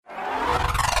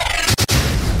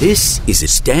This is a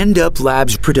Stand Up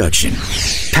Labs production,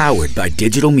 powered by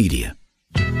digital media.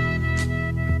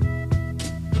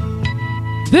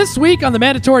 This week on the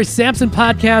Mandatory Samson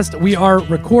podcast, we are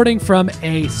recording from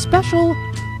a special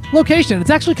location. It's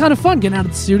actually kind of fun getting out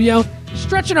of the studio,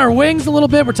 stretching our wings a little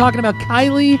bit. We're talking about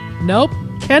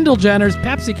Kendall Jenner's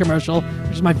Pepsi commercial,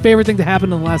 which is my favorite thing to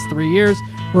happen in the last 3 years.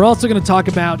 We're also going to talk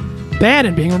about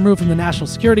Bannon being removed from the National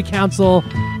Security Council,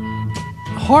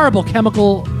 horrible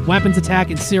chemical weapons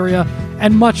attack in Syria,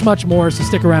 and much, much more. So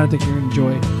stick around. I think you're going to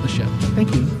enjoy the show.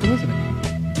 Thank you for listening.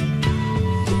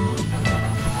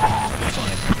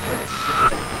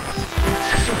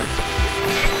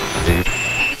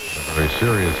 Very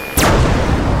serious.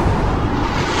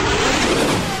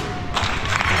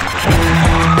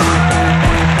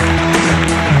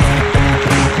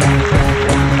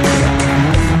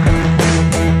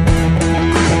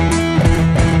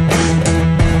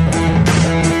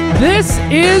 This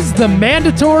is the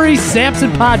Mandatory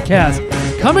Samson podcast,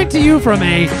 coming to you from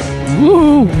a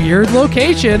weird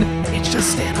location. It's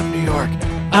just Stand Up New York.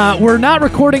 We're not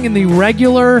recording in the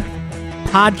regular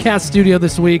podcast studio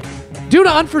this week due to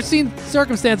unforeseen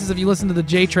circumstances. If you listen to the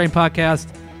J Train podcast,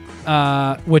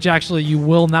 which actually you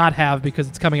will not have because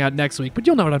it's coming out next week, but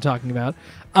you'll know what I'm talking about.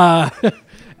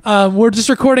 We're just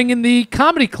recording in the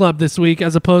comedy club this week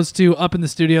as opposed to up in the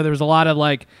studio. There was a lot of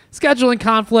scheduling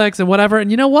conflicts and whatever. And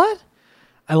you know what?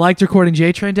 I liked recording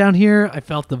J Train down here. I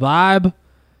felt the vibe.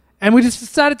 And we just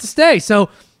decided to stay. So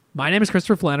my name is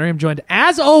Christopher Flannery. I'm joined,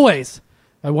 as always,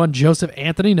 by one Joseph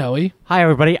Anthony Noe. Hi,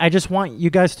 everybody. I just want you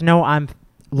guys to know I'm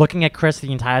looking at Chris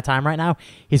the entire time right now.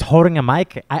 He's holding a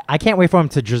mic. I can't wait for him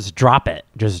to just drop it.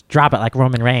 Just drop it like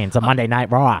Roman Reigns on Monday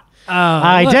Night Raw.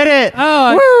 I did it.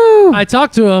 I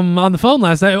talked to him on the phone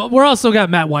last night. We're also got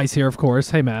Matt Weiss here, of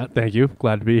course. Hey, Matt. Thank you.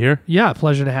 Glad to be here. Yeah,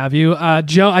 pleasure to have you.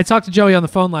 Joe, I talked to Joey on the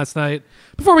phone last night.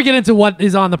 Before we get into what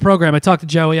is on the program, I talked to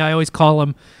Joey. I always call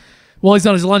him while he's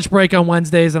on his lunch break on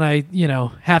Wednesdays, and I,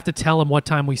 have to tell him what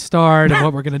time we start and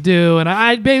what we're going to do.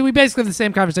 And we basically have the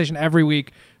same conversation every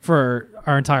week for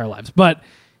our entire lives. But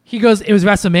he goes, it was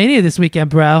WrestleMania this weekend,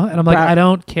 bro. And I'm like, I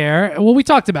don't care. Well, we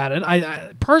talked about it.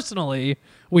 I personally,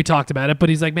 we talked about it, but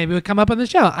he's like, maybe it would come up on the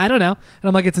show. I don't know. And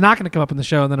I'm like, it's not going to come up on the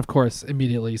show. And then, of course,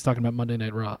 immediately he's talking about Monday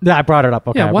Night Raw. Yeah, I brought it up.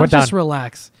 Okay, yeah, why don't you just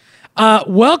relax.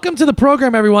 Welcome to the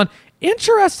program, everyone.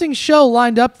 Interesting show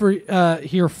lined up for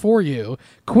here for you.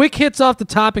 Quick hits off the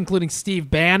top, including Steve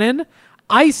Bannon,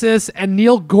 ISIS, and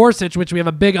Neil Gorsuch, which we have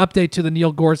a big update to the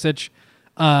Neil Gorsuch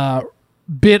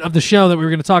bit of the show that we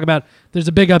were going to talk about. There's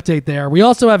a big update there. We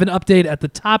also have an update at the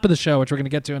top of the show, which we're going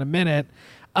to get to in a minute.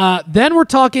 Then we're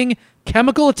talking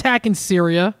chemical attack in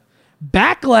Syria,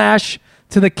 backlash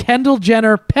to the Kendall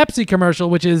Jenner Pepsi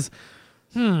commercial, which is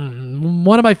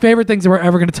one of my favorite things that we're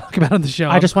ever going to talk about on the show.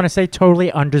 I just want to say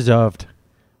totally undeserved.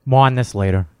 More on this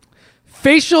later.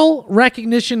 Facial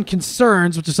recognition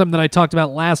concerns, which is something that I talked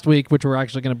about last week, which we're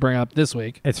actually going to bring up this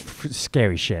week. It's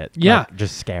scary shit. Yeah.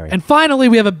 Just scary. And finally,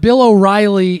 we have a Bill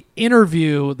O'Reilly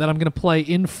interview that I'm going to play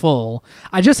in full.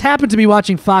 I just happened to be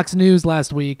watching Fox News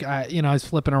last week. I was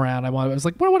flipping around. I was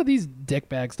like, what are these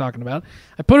dickbags talking about?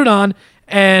 I put it on,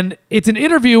 and it's an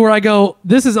interview where I go,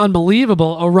 this is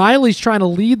unbelievable. O'Reilly's trying to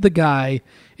lead the guy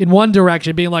in one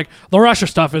direction, being like, the Russia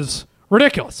stuff is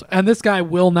ridiculous. And this guy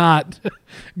will not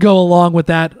go along with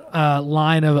that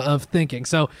line of thinking.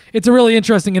 So it's a really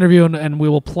interesting interview, and we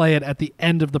will play it at the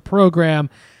end of the program.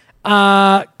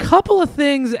 Couple of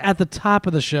things at the top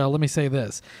of the show. Let me say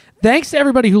this. Thanks to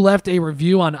everybody who left a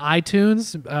review on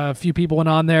iTunes. A few people went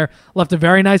on there, left a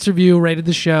very nice review, rated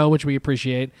the show, which we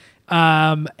appreciate.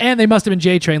 And they must have been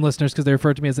J-Train listeners because they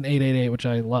referred to me as an 888, which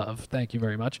I love. Thank you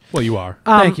very much. Well, you are.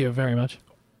 Thank you very much.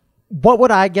 What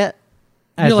would I get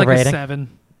as You're like the rating? a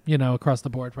 7, across the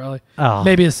board probably. Oh.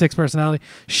 Maybe a 6 personality.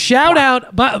 Shout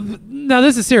out, but now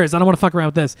this is serious. I don't want to fuck around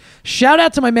with this. Shout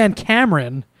out to my man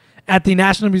Cameron at the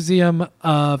National Museum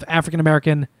of African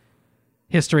American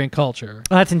History and Culture.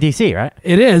 Oh, that's in D.C., right?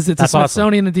 It is. It's That's a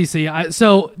Smithsonian in D.C.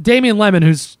 So Damian Lemon,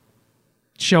 whose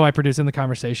show I produced in the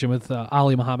conversation with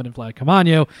Ali Muhammad and Vlad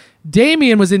Camano,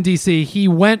 Damian was in D.C. He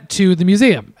went to the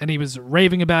museum, and he was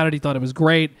raving about it. He thought it was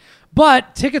great.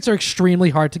 But tickets are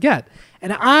extremely hard to get.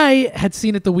 And I had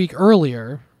seen it the week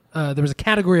earlier. There was a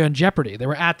category on Jeopardy. They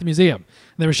were at the museum.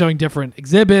 And they were showing different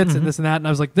exhibits and this and that. And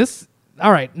I was like,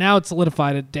 all right, now it's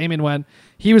solidified it. Damien went.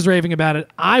 He was raving about it.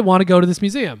 I want to go to this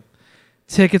museum.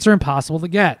 Tickets are impossible to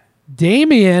get.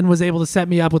 Damien was able to set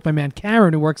me up with my man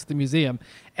Karen, who works at the museum.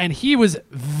 And he was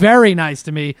very nice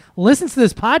to me. Listens to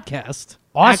this podcast.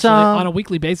 Awesome. Actually, on a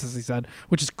weekly basis, he said,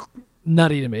 which is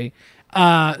nutty to me.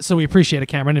 So we appreciate it,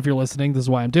 Cameron. If you're listening, this is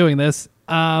why I'm doing this.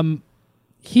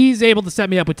 He's able to set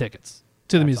me up with tickets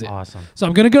to the That's museum. awesome. So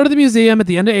I'm going to go to the museum at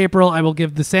the end of April. I will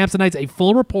give the Samsonites a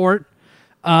full report.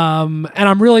 And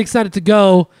I'm really excited to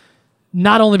go,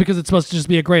 not only because it's supposed to just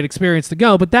be a great experience to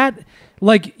go, but that,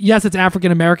 like, yes, it's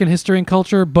African-American history and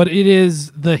culture, but it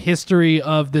is the history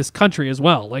of this country as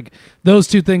well. Like, those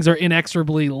two things are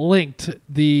inexorably linked.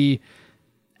 The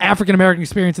African-American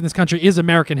experience in this country is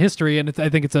American history, and I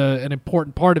think it's an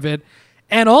important part of it.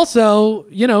 And also,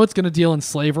 it's going to deal in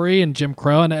slavery and Jim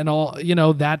Crow and all,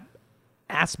 that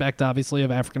aspect, obviously,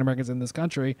 of African Americans in this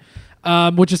country,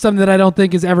 which is something that I don't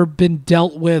think has ever been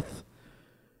dealt with.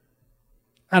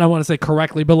 I don't want to say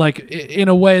correctly, but like in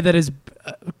a way that has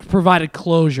provided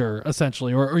closure,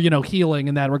 essentially, or healing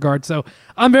in that regard. So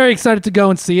I'm very excited to go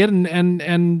and see it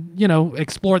and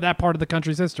explore that part of the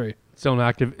country's history. Still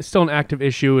an active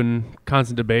issue and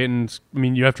constant debate. And I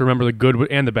mean, you have to remember the good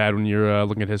and the bad when you're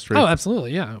looking at history. Oh,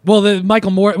 absolutely, yeah. Well, the Michael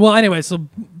Moore. Well, anyway, so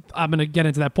I'm going to get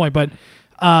into that point, but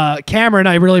Cameron,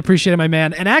 I really appreciated my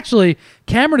man, and actually,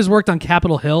 Cameron has worked on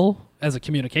Capitol Hill as a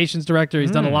communications director.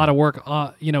 He's done a lot of work,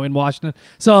 in Washington.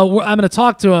 So I'm going to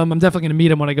talk to him. I'm definitely going to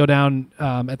meet him when I go down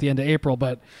at the end of April,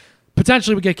 but.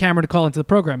 Potentially, we get Cameron to call into the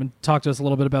program and talk to us a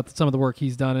little bit about some of the work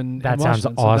he's done in Washington. Sounds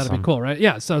awesome. So that'd be cool, right?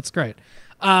 Yeah, so it's great.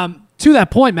 To that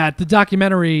point, Matt, the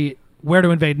documentary Where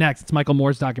to Invade Next, it's Michael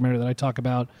Moore's documentary that I talk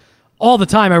about all the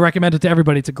time. I recommend it to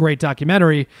everybody. It's a great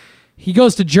documentary. He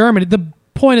goes to Germany. The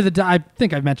point of I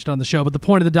think I've mentioned on the show, but the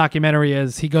point of the documentary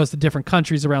is he goes to different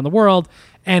countries around the world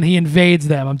and he invades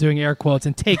them, I'm doing air quotes,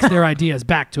 and takes their ideas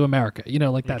back to America.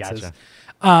 Like that's Gotcha. his.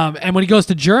 And when he goes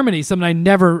to Germany, something I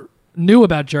never knew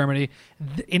about Germany,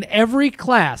 in every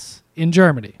class in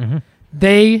Germany,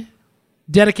 they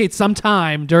dedicate some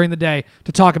time during the day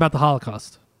to talk about the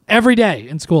Holocaust. Every day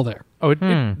in school there. Oh,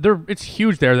 it's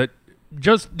huge there that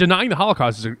just denying the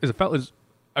Holocaust is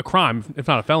a crime, if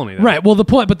not a felony. Then. Right. Well, the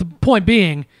point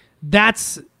being,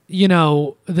 that's,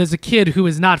 there's a kid who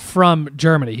is not from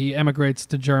Germany. He emigrates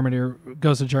to Germany or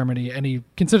goes to Germany, and he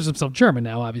considers himself German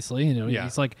now, obviously.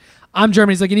 He's like, I'm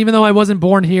German. He's like, and even though I wasn't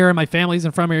born here and my family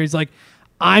isn't from here, he's like,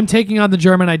 I'm taking on the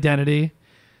German identity.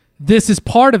 This is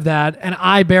part of that, and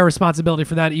I bear responsibility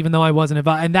for that, even though I wasn't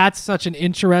involved. And that's such an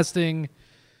interesting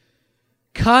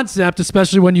concept,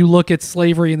 especially when you look at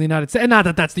slavery in the United States. And not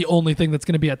that that's the only thing that's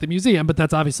going to be at the museum, but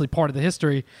that's obviously part of the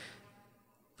history.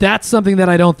 That's something that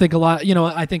I don't think a lot,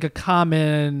 I think a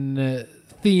common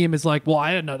theme is like, well,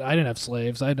 I didn't have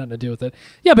slaves. I had nothing to do with it.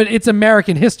 Yeah, but it's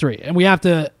American history, and we have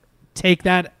to take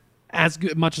that as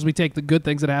much as we take the good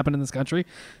things that happen in this country.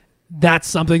 That's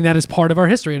something that is part of our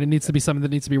history, and it needs to be something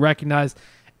that needs to be recognized.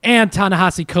 And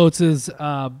Ta-Nehisi Coates'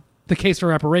 The Case for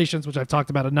Reparations, which I've talked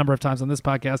about a number of times on this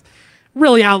podcast,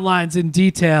 really outlines in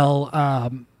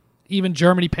detail even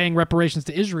Germany paying reparations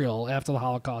to Israel after the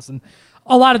Holocaust and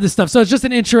a lot of this stuff. So it's just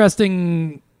an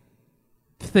interesting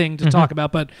thing to talk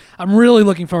about, but I'm really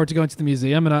looking forward to going to the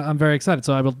museum, and I'm very excited.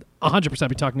 So I will 100%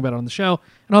 be talking about it on the show,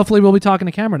 and hopefully we'll be talking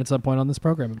to Cameron at some point on this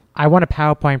program. I want a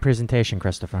PowerPoint presentation,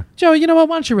 Christopher. Joe, you know what?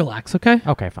 Why don't you relax, okay?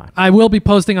 Okay, fine. I will be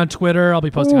posting on Twitter. I'll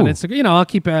be posting on Ooh. Instagram. I'll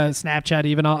keep Snapchat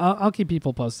even. I'll keep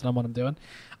people posted on what I'm doing.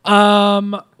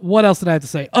 What else did I have to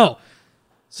say? Oh,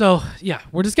 so yeah,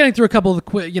 we're just getting through a couple of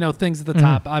the things at the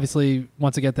top. Obviously,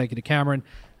 once again, thank you to Cameron.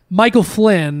 Michael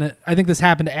Flynn, I think this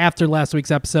happened after last week's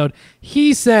episode.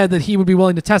 He said that he would be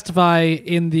willing to testify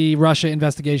in the Russia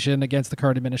investigation against the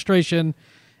current administration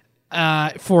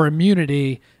for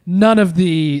immunity. None of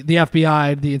the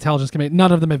FBI, the intelligence committee,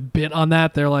 none of them have bit on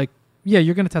that. They're like, yeah,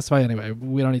 you're going to testify anyway.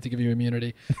 We don't need to give you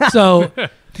immunity. So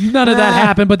none of that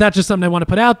happened, but that's just something I want to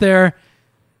put out there.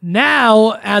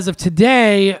 Now, as of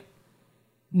today,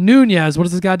 Nunez, what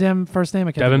is his goddamn first name?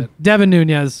 I can't think of it. Devin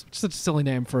Nunez. Such a silly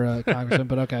name for a congressman,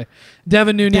 but okay.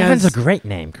 Devin Nunez. Devin's a great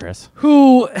name, Chris.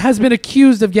 Who has been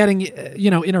accused of getting,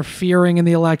 interfering in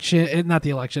the election, not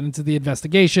the election, into the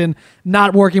investigation,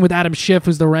 not working with Adam Schiff,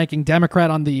 who's the ranking Democrat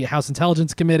on the House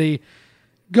Intelligence Committee,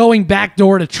 going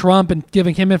backdoor to Trump and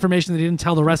giving him information that he didn't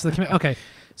tell the rest of the committee. Okay.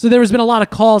 So there has been a lot of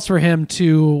calls for him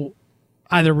to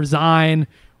either resign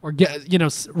or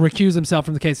recuse himself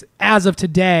from the case. As of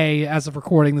today, as of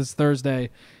recording this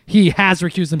Thursday, he has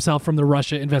recused himself from the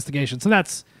Russia investigation. So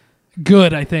that's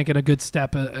good, I think, and a good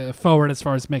step forward as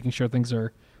far as making sure things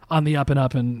are on the up and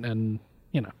up and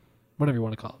whatever you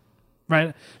want to call it. Right?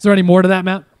 Is there any more to that,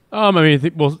 Matt?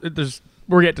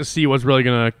 We're yet to see what's really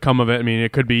going to come of it. I mean,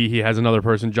 it could be he has another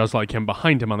person just like him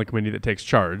behind him on the committee that takes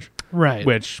charge. Right.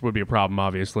 Which would be a problem,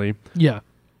 obviously. Yeah.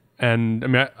 And, I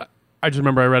mean, I just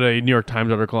remember I read a New York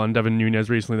Times article on Devin Nunez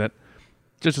recently that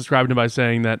just described him by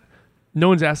saying that no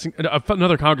one's asking.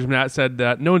 Another congressman said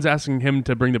that no one's asking him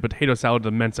to bring the potato salad to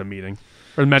the Mensa meeting.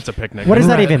 Or Mensa picnic. What does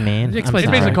that Right. even mean? Explain It's Sorry.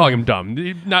 basically calling him dumb.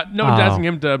 No one's Oh. asking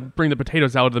him to bring the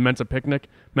potatoes out of the Mensa picnic.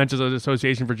 Mensa's an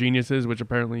association for geniuses, which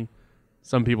apparently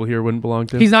some people here wouldn't belong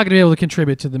to. He's not going to be able to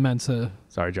contribute to the Mensa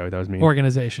Sorry, Joey, that was me.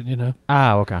 organization, you know.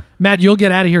 Oh, okay. Matt, you'll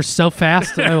get out of here so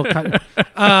fast. I will cut.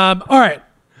 All right.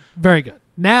 Very good.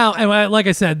 Now, and like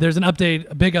I said, there's a big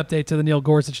update to the Neil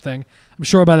Gorsuch thing. I'm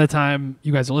sure by the time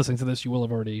you guys are listening to this, you will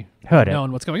have already Heard it.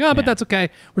 known what's going on, but Yeah. that's okay.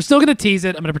 We're still going to tease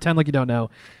it. I'm going to pretend like you don't know.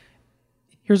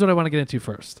 Here's what I want to get into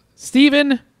first.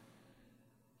 Stephen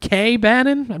K.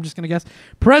 Bannon, I'm just going to guess.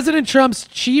 President Trump's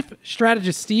chief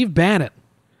strategist, Steve Bannon,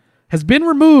 has been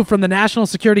removed from the National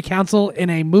Security Council in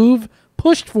a move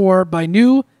pushed for by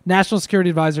new National Security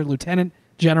Advisor, Lieutenant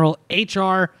General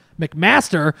H.R.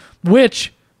 McMaster,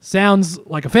 which sounds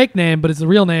like a fake name, but it's the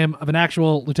real name of an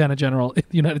actual Lieutenant General in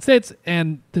the United States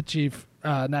and the chief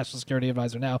National Security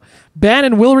Advisor now.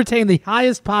 Bannon will retain the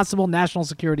highest possible national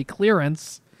security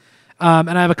clearance. And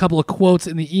I have a couple of quotes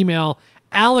in the email.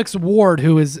 Alex Ward,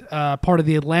 who is part of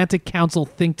the Atlantic Council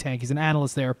think tank, he's an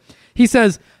analyst there. He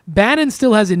says, Bannon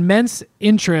still has immense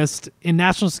interest in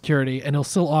national security and he'll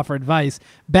still offer advice.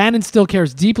 Bannon still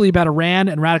cares deeply about Iran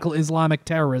and radical Islamic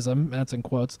terrorism. That's in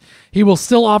quotes. He will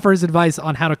still offer his advice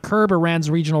on how to curb Iran's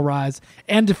regional rise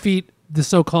and defeat the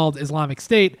so-called Islamic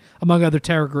State, among other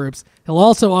terror groups. He'll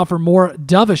also offer more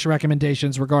dovish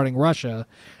recommendations regarding Russia.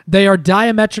 They are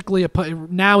diametrically opposed.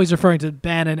 Now he's referring to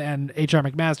Bannon and H.R.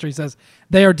 McMaster. He says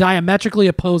they are diametrically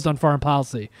opposed on foreign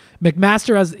policy.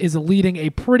 McMaster is leading a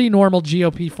pretty normal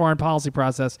GOP foreign policy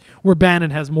process where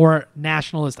Bannon has more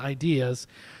nationalist ideas.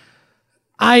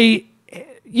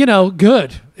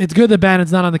 Good. It's good that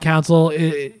Bannon's not on the council.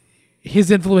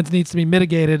 His influence needs to be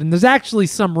mitigated. And there's actually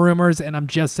some rumors, and I'm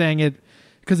just saying it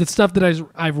because it's stuff that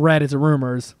I've read as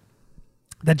rumors,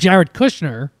 that Jared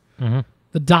Kushner,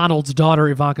 the Donald's daughter,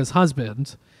 Ivanka's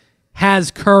husband,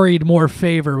 has curried more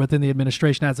favor within the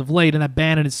administration as of late, and that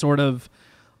Bannon is sort of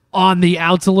on the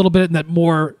outs a little bit, and that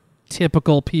more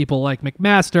typical people like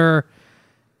McMaster,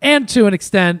 and to an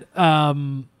extent,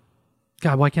 God,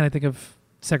 why can't I think of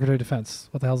Secretary of Defense?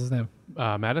 What the hell's his name?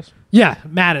 Mattis? Yeah,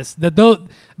 Mattis. That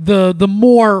the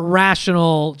more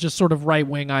rational, just sort of right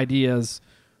wing ideas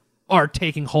are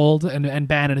taking hold, and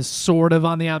Bannon is sort of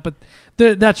on the out, but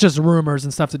that's just rumors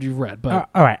and stuff that you've read. But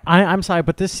All right, I'm sorry,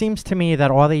 but this seems to me that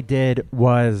all they did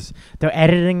was they're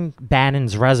editing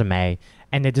Bannon's resume,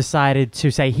 and they decided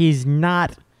to say he's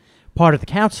not part of the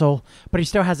council, but he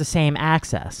still has the same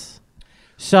access.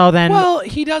 So then, well,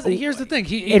 he doesn't. Here's the thing: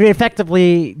 it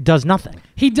effectively does nothing.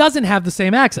 he doesn't have the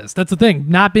same access. That's the thing.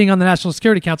 Not being on the National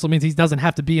Security Council means he doesn't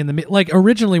have to be in the like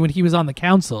originally when he was on the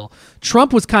council.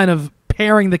 Trump was kind of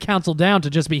paring the council down to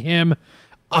just be him,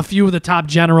 a few of the top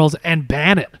generals, and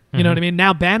Bannon. You know what I mean?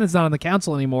 Now Bannon's not on the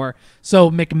council anymore, so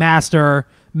McMaster,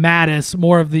 Mattis,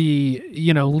 more of the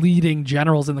leading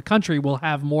generals in the country will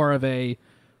have more of a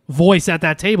voice at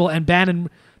that table, and Bannon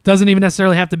doesn't even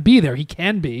necessarily have to be there. He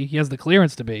can be. He has the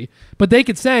clearance to be. But they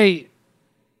could say,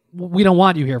 we don't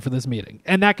want you here for this meeting.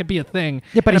 And that could be a thing.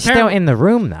 Yeah, but And he's still in the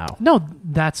room, though. No,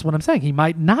 that's what I'm saying. He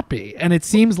might not be. And it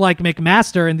seems like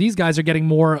McMaster and these guys are getting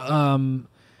more,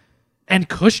 and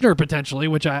Kushner potentially,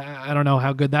 which I don't know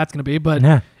how good that's going to be, but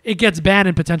Yeah. it gets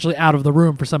Bannon potentially out of the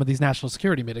room for some of these national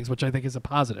security meetings, which I think is a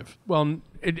positive. Well,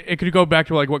 it could go back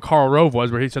to like what Karl Rove was,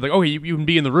 where he said like, "Oh, you can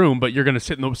be in the room, but you're going to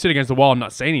sit against the wall and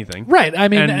not say anything." Right. I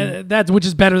mean, And- that's which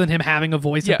is better than him having a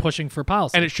voice Yeah. and pushing for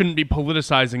policy. And it shouldn't be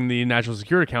politicizing the National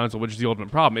Security Council, which is the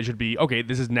ultimate problem. It should be, okay,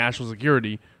 this is national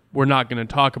security. We're not going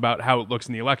to talk about how it looks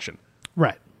in the election.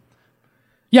 Right.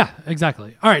 Yeah,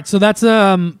 exactly. All right, so that's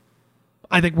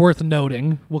I think worth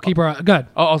noting. We'll keep our good.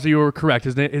 Also, you were correct.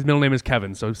 His middle name is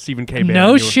Kevin, so Stephen K. Bannon. No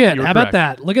You were- shit. you were How about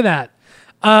correct. that? Look at that.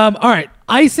 All right.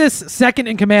 ISIS second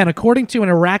in command, according to an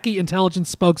Iraqi intelligence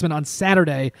spokesman on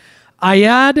Saturday,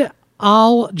 Ayad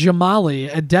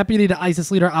al-Jamali, a deputy to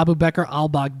ISIS leader Abu Bakr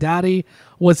al-Baghdadi,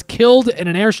 was killed in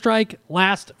an airstrike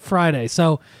last Friday.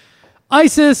 So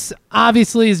ISIS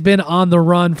obviously has been on the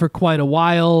run for quite a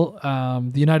while.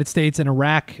 The United States and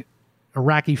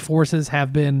Iraqi forces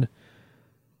have been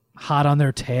hot on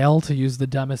their tail, to use the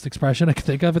dumbest expression I can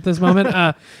think of at this moment.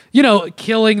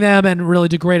 Killing them and really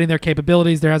degrading their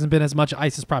capabilities. There hasn't been as much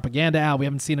ISIS propaganda out. We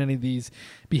haven't seen any of these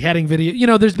beheading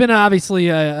videos. There's been obviously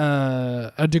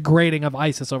a degrading of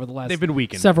ISIS over the last They've been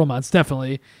weakened. several months,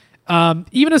 definitely.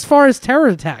 Even as far as terror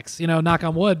attacks, knock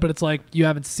on wood, but it's like you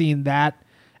haven't seen that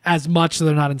as much, so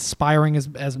they're not inspiring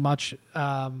as much.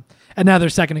 And now their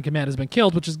second in command has been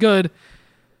killed, which is good.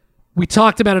 We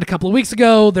talked about it a couple of weeks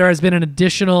ago. There has been an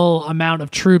additional amount of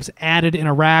troops added in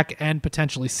Iraq and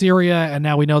potentially Syria, and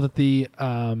now we know that the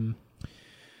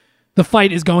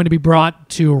fight is going to be brought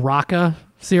to Raqqa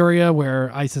Syria,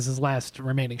 where ISIS's last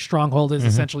remaining stronghold is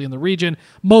essentially in the region.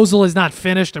 Mosul is not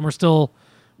finished, and we're still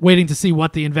waiting to see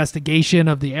what the investigation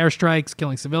of the airstrikes,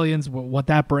 killing civilians, what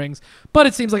that brings. But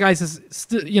it seems like ISIS,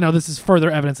 this is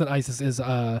further evidence that ISIS is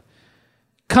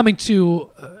coming to,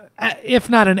 if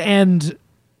not an end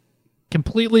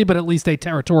completely, but at least a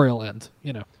territorial end,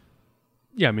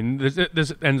 Yeah, I mean,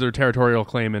 this ends their territorial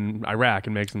claim in Iraq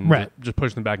and makes them just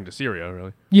push them back into Syria,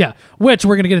 really. Yeah, which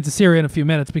we're going to get into Syria in a few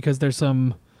minutes because there's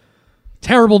some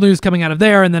terrible news coming out of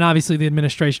there, and then obviously the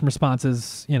administration response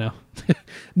is,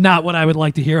 not what I would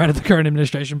like to hear out of the current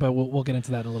administration, but we'll get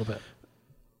into that in a little bit.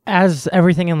 As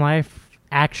everything in life,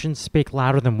 actions speak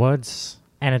louder than words,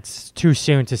 and it's too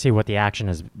soon to see what the action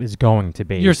is going to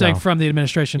be. You're saying from the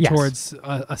administration towards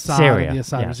Assad, Syria, the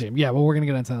Assad regime. Yeah, well, we're going to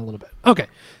get into that in a little bit. Okay,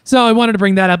 so I wanted to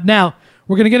bring that up. Now,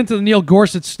 we're going to get into the Neil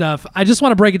Gorsuch stuff. I just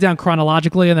want to break it down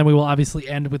chronologically, and then we will obviously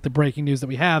end with the breaking news that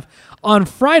we have. On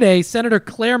Friday, Senator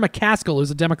Claire McCaskill,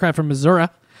 who's a Democrat from Missouri,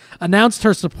 announced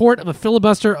her support of a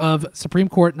filibuster of Supreme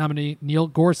Court nominee Neil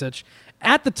Gorsuch.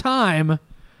 At the time,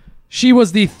 she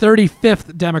was the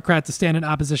 35th Democrat to stand in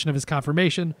opposition of his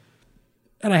confirmation.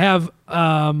 And I have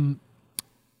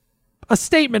a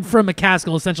statement from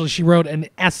McCaskill. Essentially, she wrote an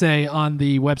essay on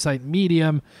the website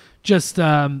Medium just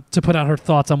to put out her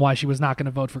thoughts on why she was not going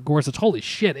to vote for Gorsuch. Holy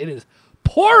shit, it is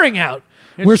pouring out.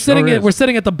 We're sitting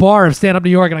at the bar of Stand Up New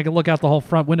York, and I can look out the whole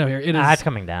front window here. It is it's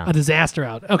coming down. A disaster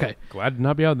out. Okay. Glad to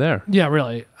not be out there. Yeah,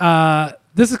 really.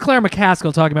 This is Claire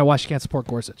McCaskill talking about why she can't support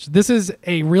Gorsuch. This is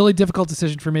a really difficult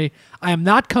decision for me. I am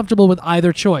not comfortable with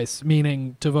either choice,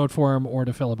 meaning to vote for him or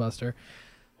to filibuster.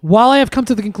 While I have come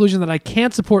to the conclusion that I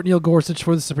can't support Neil Gorsuch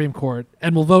for the Supreme Court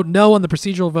and will vote no on the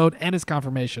procedural vote and his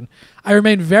confirmation, I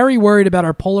remain very worried about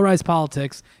our polarized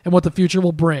politics and what the future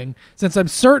will bring, since I'm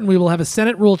certain we will have a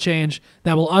Senate rule change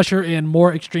that will usher in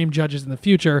more extreme judges in the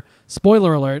future.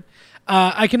 Spoiler alert.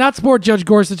 I cannot support Judge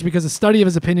Gorsuch because a study of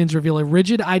his opinions reveal a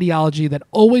rigid ideology that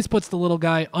always puts the little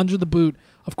guy under the boot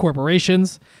of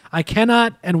corporations. I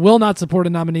cannot and will not support a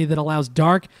nominee that allows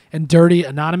dark and dirty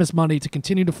anonymous money to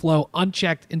continue to flow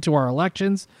unchecked into our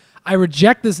elections. I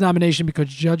reject this nomination because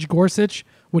Judge Gorsuch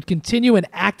would continue an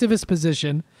activist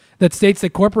position that states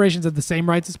that corporations have the same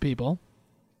rights as people.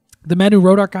 The men who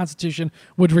wrote our Constitution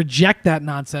would reject that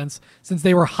nonsense since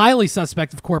they were highly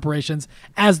suspect of corporations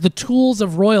as the tools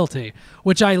of royalty,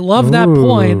 which I love that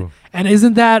point. And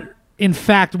isn't that, in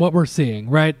fact, what we're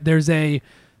seeing, right? There's a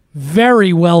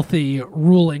very wealthy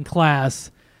ruling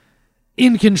class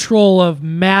in control of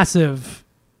massive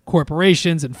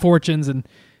corporations and fortunes and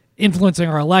influencing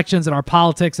our elections and our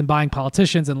politics and buying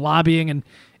politicians and lobbying. And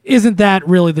isn't that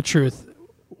really the truth?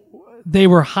 They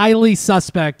were highly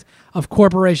suspect of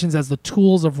corporations as the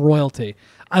tools of royalty.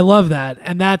 I love that.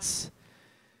 And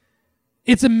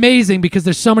it's amazing because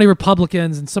there's so many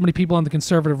Republicans and so many people on the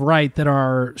conservative right that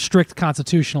are strict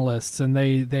constitutionalists, and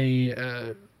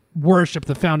they worship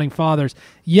the founding fathers.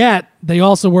 Yet they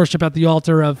also worship at the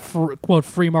altar of, quote,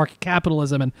 free market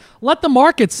capitalism and let the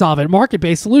market solve it,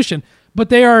 market-based solution. But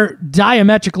they are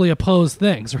diametrically opposed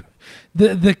things.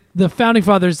 The founding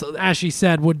fathers, as she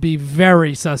said, would be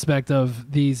very suspect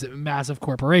of these massive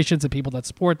corporations and people that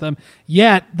support them.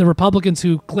 Yet the Republicans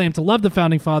who claim to love the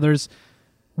founding fathers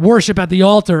worship at the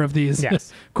altar of these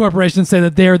corporations, say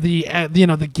that they're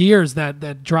the gears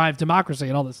that drive democracy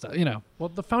and all this stuff. Well,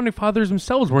 the founding fathers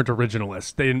themselves weren't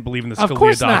originalists. They didn't believe in the Of Scalia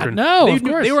course doctrine. not. No, of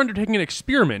course. They were undertaking an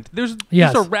experiment. This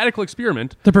is a radical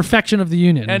experiment. The perfection of the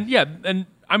union. And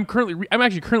I'm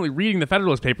actually currently reading the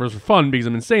Federalist Papers for fun because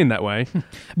I'm insane that way.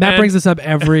 Matt brings this up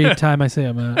every time I see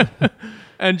him.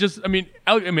 And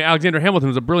Alexander Hamilton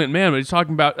was a brilliant man, but he's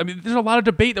talking about. There's a lot of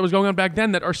debate that was going on back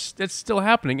then that's still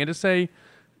happening, and to say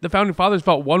the founding fathers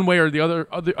felt one way or the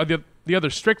other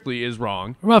strictly is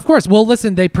wrong. Well, of course. Well,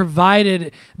 listen, they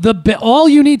provided all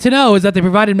you need to know is that they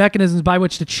provided mechanisms by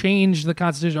which to change the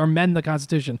Constitution or amend the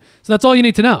Constitution. So that's all you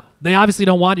need to know. They obviously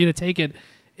don't want you to take it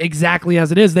exactly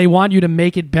as it is. They want you to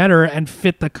make it better and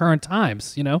fit the current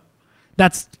times.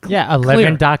 That's a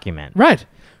living document. Right.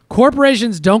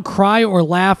 Corporations don't cry or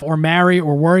laugh or marry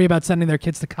or worry about sending their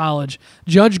kids to college.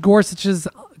 Judge Gorsuch's,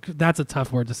 that's a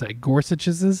tough word to say.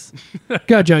 Gorsuch's?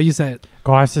 Go, Joe, you say it.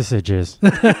 Gorsuch's.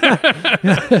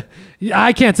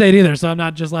 I can't say it either, so I'm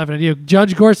not just laughing at you.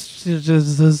 Judge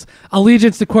Gorsuch's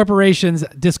allegiance to corporations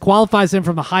disqualifies him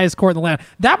from the highest court in the land.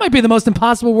 That might be the most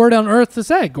impossible word on earth to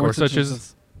say.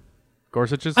 Gorsuch's.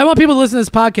 I want people to listen to this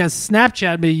podcast.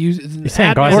 Snapchat me. You're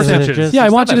saying Gorsuch's? Yeah, I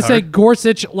want you to say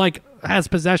Gorsuch has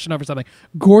possession over something.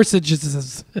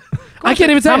 Gorsuch's. I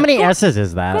can't even say. How many S's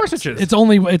is that? Gorsuch's. It's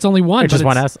only one. Just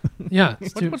one S. Yeah.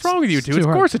 What's wrong with you two? It's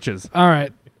Gorsuch's. All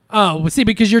right. Oh, see,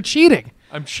 because you're cheating.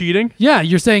 I'm cheating. Yeah,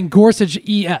 you're saying Gorsuch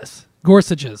ES.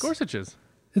 Gorsuch's. Gorsuch's.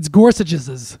 It's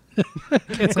Gorsuch's.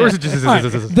 Gorsuch's. All right.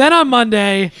 Then on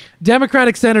Monday,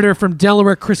 Democratic Senator from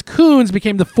Delaware, Chris Coons,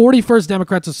 became the 41st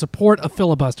Democrat to support a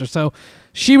filibuster. So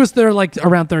she was there like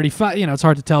around 35. It's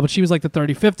hard to tell, but she was like the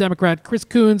 35th Democrat. Chris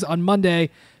Coons on Monday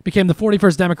became the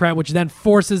 41st Democrat, which then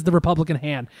forces the Republican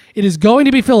hand. It is going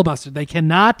to be filibustered. They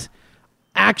cannot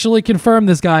actually confirm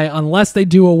this guy unless they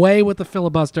do away with the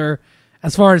filibuster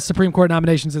as far as Supreme Court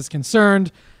nominations is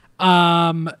concerned.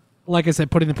 Like I said,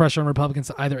 putting the pressure on Republicans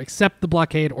to either accept the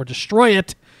blockade or destroy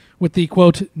it with the,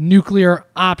 quote, nuclear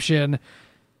option.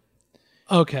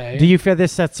 Okay. Do you fear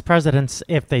this sets precedents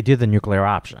if they do the nuclear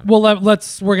option? Well,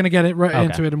 we're going to get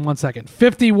into it in 1 second.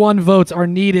 51 votes are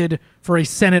needed for a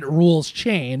Senate rules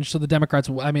change. So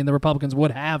the Republicans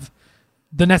would have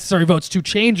the necessary votes to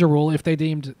change a rule if they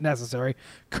deemed necessary.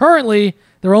 Currently,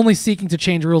 they're only seeking to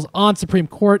change rules on Supreme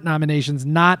Court nominations,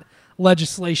 not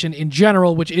legislation in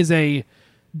general, which is a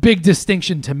big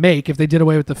distinction to make. If they did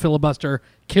away with the filibuster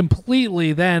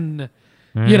completely, then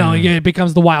it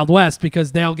becomes the Wild West,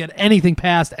 because they'll get anything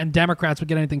passed and Democrats would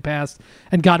get anything passed,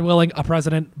 and God willing, a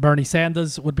president, Bernie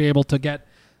Sanders, would be able to get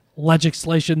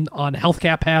legislation on health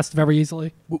care passed very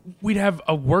easily. We'd have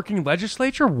a working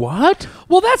legislature? What?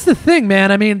 Well, that's the thing,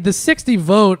 man. I mean, the 60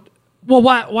 vote, well,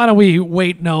 why don't we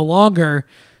wait no longer?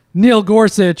 Neil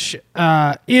Gorsuch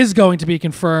is going to be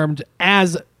confirmed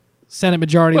as Senate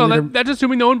Majority Leader. That's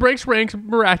assuming no one breaks ranks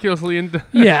miraculously.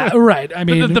 Yeah, right. I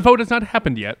mean, the vote has not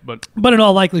happened yet, but in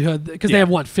all likelihood, because they have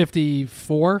what,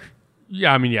 54?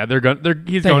 Yeah, I mean, yeah,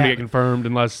 he's going to get confirmed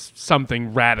unless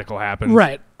something radical happens.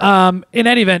 Right. In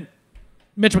any event,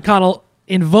 Mitch McConnell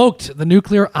invoked the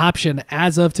nuclear option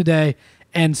as of today,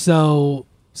 and so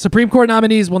Supreme Court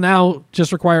nominees will now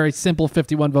just require a simple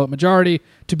 51 vote majority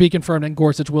to be confirmed, and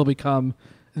Gorsuch will become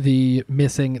the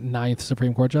missing 9th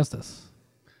Supreme Court justice.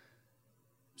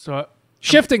 So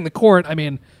shifting the court,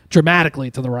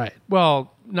 dramatically to the right.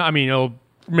 Well, no, it'll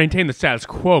maintain the status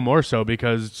quo more so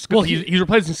because he's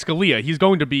replacing Scalia. He's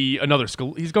going to be another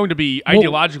Scalia. He's going to be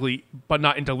ideologically, but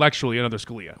not intellectually, another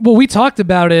Scalia. Well, we talked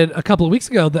about it a couple of weeks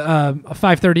ago.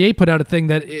 538 put out a thing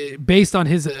that, based on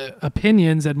his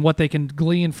opinions and what they can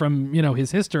glean from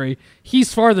his history,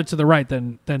 he's farther to the right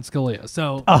than Scalia.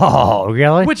 So, oh,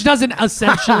 really? Which doesn't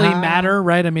essentially matter,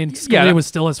 right? Scalia was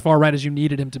still as far right as you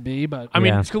needed him to be, but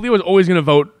Scalia was always going to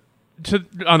vote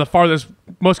on the farthest,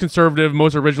 most conservative,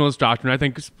 most originalist doctrine. I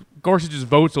think Gorsuch's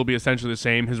votes will be essentially the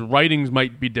same. His writings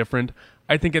might be different.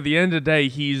 I think at the end of the day,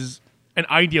 he's an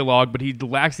ideologue, but he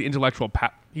lacks the intellectual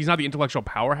he's not the intellectual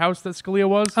powerhouse that Scalia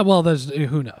was. Well,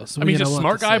 who knows? He's a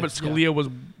smart guy, but Scalia was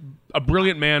a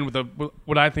brilliant man with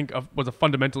what I think was a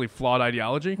fundamentally flawed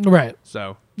ideology. Right.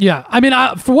 So yeah,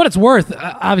 for what it's worth,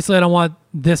 obviously I don't want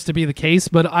this to be the case,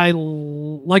 but I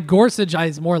like Gorsuch.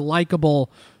 He's more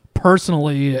likable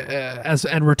personally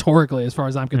and rhetorically, as far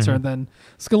as I'm concerned, than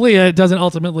Scalia. It doesn't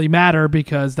ultimately matter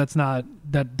because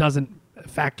that doesn't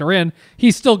factor in.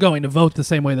 He's still going to vote the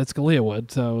same way that Scalia would.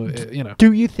 So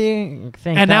Do you think?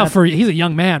 And now he's a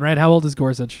young man, right? How old is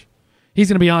Gorsuch? He's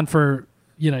going to be on for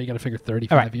you got to figure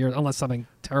 35 years, unless something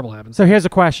terrible happens. So here's a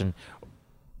question: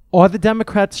 are the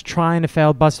Democrats trying to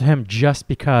filibuster him just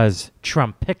because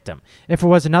Trump picked him? If it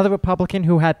was another Republican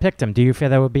who had picked him, do you feel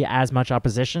there would be as much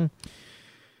opposition?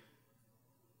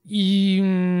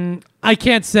 I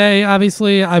can't say.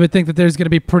 Obviously, I would think that there's going to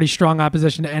be pretty strong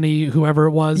opposition to whoever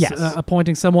it was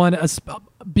appointing someone,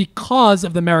 because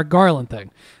of the Merrick Garland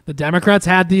thing. The Democrats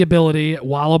had the ability,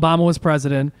 while Obama was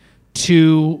president,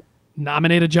 to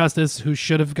nominate a justice who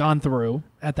should have gone through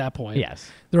at that point. Yes.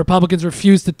 The Republicans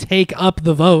refused to take up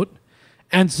the vote,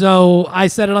 and so I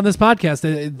said it on this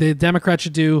podcast. The Democrats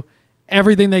should do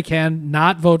everything they can,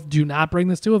 not vote, do not bring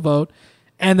this to a vote.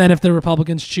 And then if the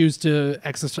Republicans choose to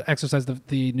exercise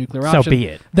the nuclear option, so be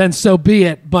it. Then so be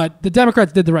it. But the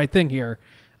Democrats did the right thing here,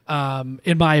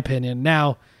 in my opinion.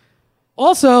 Now,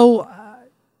 also,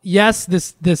 yes,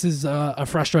 this is a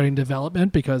frustrating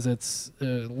development because it's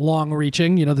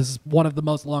long-reaching. This is one of the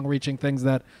most long-reaching things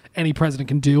that any president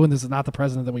can do, and this is not the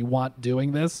president that we want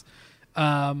doing this.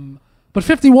 But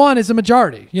 51 is a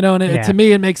majority, and to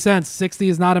me it makes sense. 60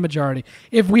 is not a majority.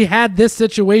 If we had this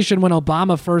situation when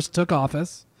Obama first took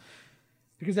office,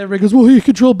 because everybody goes, well, he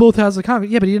controlled both houses of Congress.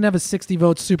 Yeah, but he didn't have a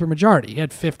 60-vote supermajority. He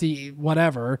had 50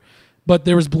 whatever, but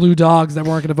there was blue dogs that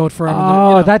weren't going to vote for him.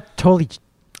 Oh, that totally...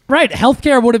 Right,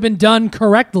 healthcare would have been done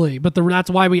correctly, but that's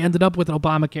why we ended up with an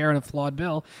Obamacare and a flawed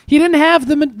bill. He didn't have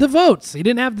the votes. He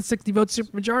didn't have the 60-vote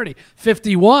supermajority.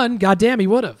 51, goddamn, he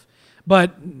would have.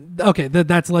 But, okay,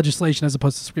 that's legislation as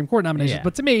opposed to Supreme Court nominations. Yeah.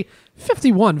 But to me,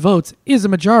 51 votes is a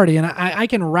majority, and I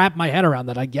can wrap my head around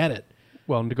that. I get it.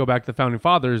 Well, and to go back to the founding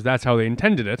fathers, that's how they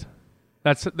intended it.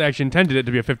 They actually intended it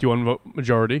to be a 51 vote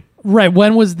majority. Right.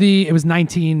 When was it was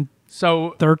 1913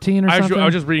 So or something? I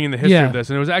was just reading the history Yeah. of this,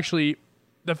 and it was actually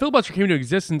the filibuster came into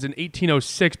existence in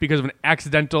 1806 because of an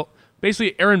accidental.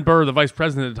 Basically, Aaron Burr, the vice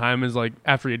president at the time, is like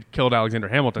after he had killed Alexander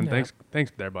Hamilton. Yeah.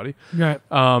 Thanks there, buddy. Right.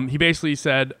 He basically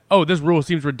said, "Oh, this rule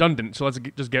seems redundant, so let's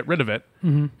just get rid of it."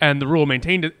 Mm-hmm. And the rule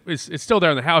maintained it. It's still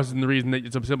there in the House, and the reason that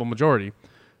it's a simple majority.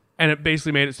 And it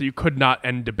basically made it so you could not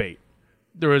end debate.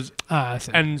 There was, I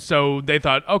see. and so they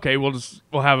thought, okay, we'll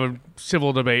have a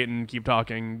civil debate and keep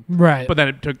talking. Right. But then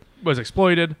it was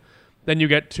exploited. Then you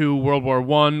get to World War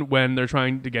I when they're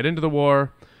trying to get into the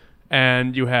war,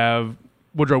 and you have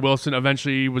Woodrow Wilson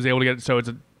eventually was able to get it so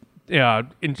it's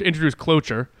introduce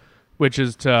cloture, which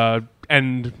is to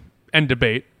end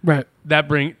debate. Right. That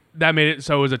made it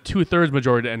so it was a 2/3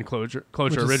 majority to end cloture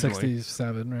Which is originally.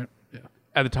 67, right? Yeah.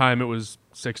 At the time, it was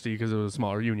 60 because it was a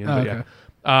smaller union. Oh, but okay.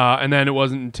 yeah. And then it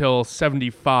wasn't until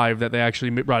 75 that they actually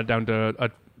brought it down to a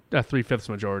 3/5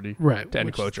 majority Right. to end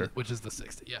which cloture. which is the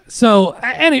 60, yeah. So,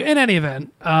 in any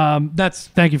event,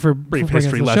 thank you for Brief bringing us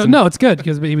history the show. lesson. No, it's good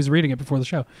because he was reading it before the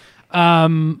show.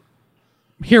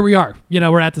 Here we are.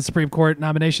 We're at the Supreme Court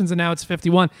nominations, and now it's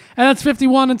 51. And that's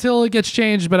 51 until it gets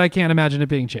changed, but I can't imagine it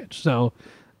being changed. So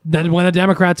then when the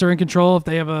Democrats are in control, if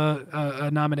they have a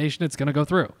nomination, it's going to go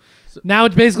through. Now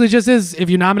it basically just is, if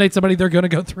you nominate somebody, they're going to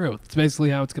go through. It's basically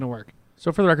how it's going to work.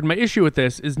 So for the record, my issue with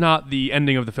this is not the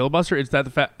ending of the filibuster. It's that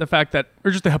the fact that,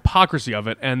 or just the hypocrisy of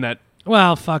it, and that,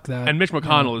 Well, fuck that. and Mitch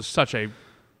McConnell is such a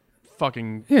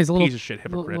fucking Yeah, he's a little piece of shit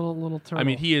hypocrite. Little turtle. I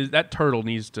mean, that turtle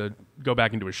needs to go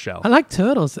back into his shell. I like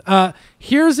turtles.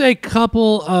 Here's a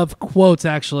couple of quotes,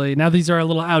 actually. Now, these are a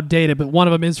little outdated, but one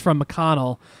of them is from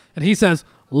McConnell. And he says,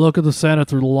 "Look at the Senate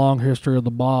through the long history of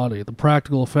the body. The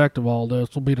practical effect of all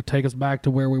this will be to take us back to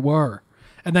where we were."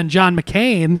 And then John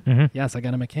McCain, yes, I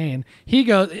got a McCain. He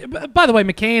goes, by the way,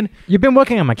 McCain, You've been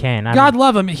working on McCain. God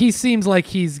love him. He seems like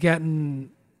he's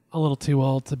getting a little too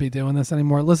old to be doing this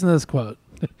anymore. Listen to this quote.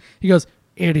 He goes,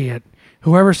 "Idiot.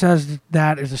 Whoever says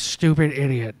that is a stupid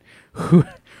idiot who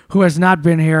has not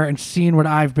been here and seen what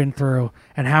I've been through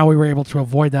and how we were able to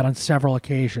avoid that on several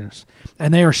occasions.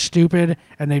 And they are stupid,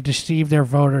 and they've deceived their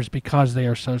voters because they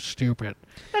are so stupid."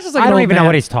 That's just like I an don't old even know man.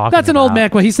 what he's talking That's an old about. man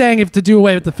quote. He's saying if to do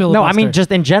away with the filibuster. No, I mean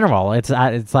just in general. It's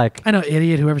like I know,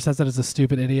 idiot. Whoever says that is a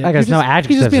stupid idiot. Like, there's no He's just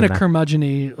adjectives being a in there.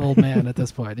 curmudgeon-y old man at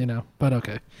this point, But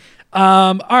okay.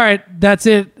 All right, that's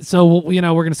it. So we're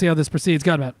going to see how this proceeds.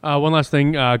 Go ahead, Matt. One last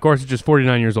thing. Gorsuch is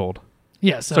 49 years old.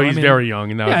 Yeah, So he's very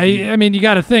young. And Yeah, I mean, you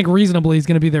got to think reasonably. He's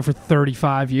going to be there for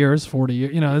 35 years, 40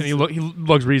 years. and he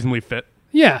looks reasonably fit.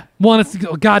 Yeah. One,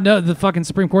 God knows the fucking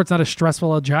Supreme Court's not as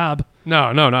stressful a job.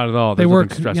 No, not at all. They There's work,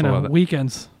 nothing stressful about that.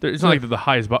 weekends. It's not like they're the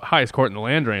highest court in the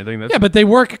land or anything. That's, Yeah, but they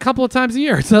work a couple of times a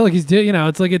year. It's not like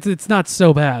it's like it's not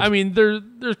so bad. I mean, there's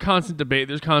constant debate.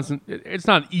 There's constant. It's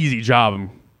not an easy job. I'm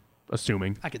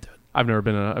assuming. I could do it. I've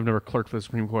never clerked for the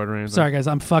Supreme Court or anything. Sorry, guys.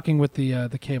 I'm fucking with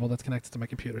the cable that's connected to my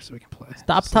computer so we can play.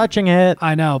 stop touching it.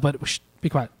 I know, but be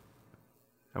quiet.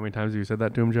 How many times have you said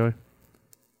that to him, Joey?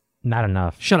 Not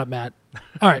enough. Shut up, Matt.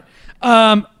 All right.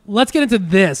 Let's get into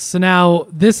this. So now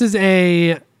this is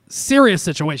a serious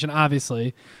situation,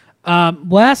 obviously.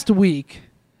 Last week,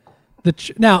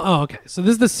 okay. So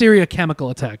this is the Syria chemical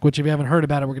attack, which if you haven't heard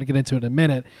about it, we're going to get into it in a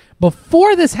minute.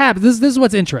 Before this happened, this is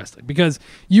what's interesting because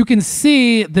you can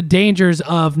see the dangers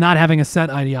of not having a set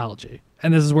ideology.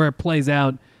 And this is where it plays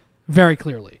out very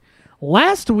clearly.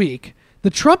 Last week,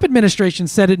 the Trump administration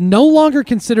said it no longer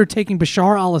considered taking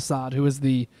Bashar al-Assad, who is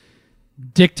the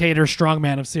dictator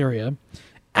strongman of Syria,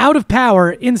 out of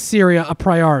power in Syria a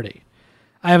priority.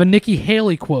 I have a Nikki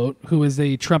Haley quote, who is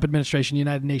the Trump administration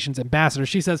United Nations ambassador.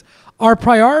 She says, "Our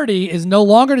priority is no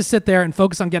longer to sit there and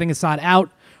focus on getting Assad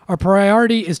out. Our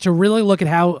priority is to really look at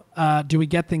how do we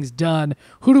get things done?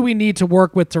 Who do we need to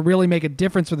work with to really make a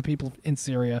difference for the people in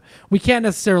Syria? We can't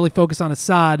necessarily focus on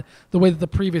Assad the way that the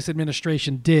previous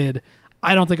administration did.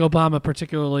 I don't think Obama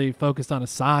particularly focused on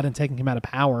Assad and taking him out of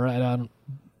power. I don't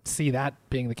see that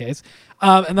being the case."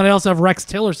 And then I also have Rex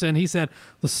Tillerson. He said,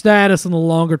 "The status and the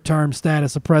longer-term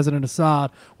status of President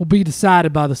Assad will be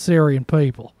decided by the Syrian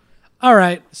people." All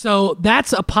right, so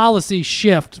that's a policy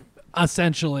shift,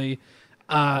 essentially,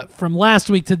 from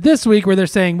last week to this week, where they're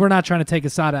saying we're not trying to take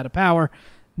Assad out of power.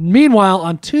 Meanwhile,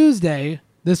 on Tuesday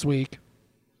this week,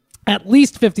 at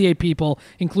least 58 people,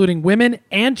 including women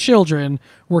and children,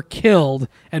 were killed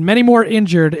and many more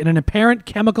injured in an apparent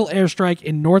chemical airstrike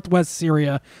in northwest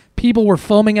Syria. People were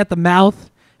foaming at the mouth,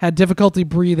 had difficulty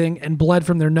breathing, and bled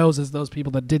from their noses, those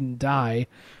people that didn't die.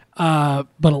 But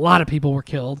a lot of people were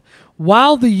killed.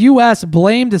 While the U.S.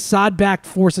 blamed Assad-backed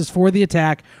forces for the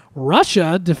attack,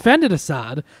 Russia defended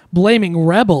Assad, blaming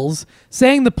rebels,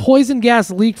 saying the poison gas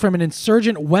leaked from an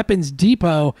insurgent weapons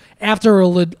depot after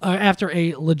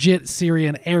a legit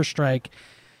Syrian airstrike.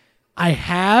 I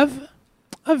have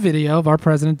a video of our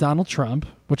president, Donald Trump,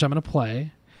 which I'm going to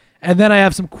play. And then I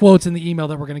have some quotes in the email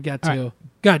that we're going to get to. Right.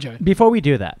 Go ahead, Joey. Before we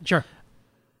do that, Sure.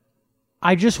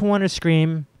 I just want to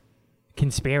scream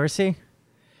conspiracy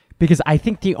because I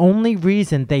think the only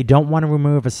reason they don't want to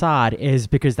remove Assad is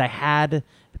because they had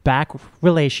back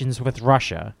relations with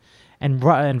Russia. And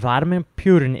Vladimir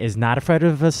Putin is not afraid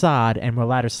of Assad and will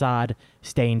let Assad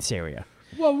stay in Syria.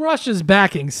 Well, Russia's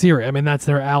backing Syria. I mean,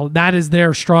 that is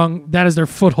their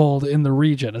foothold in the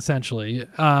region, essentially.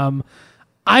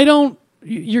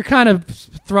 You're kind of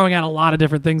throwing out a lot of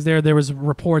different things there. There was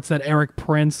reports that Eric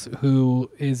Prince,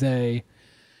 who is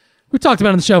we talked about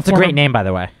on the show. It's a great name, by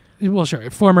the way. Well, sure.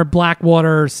 Former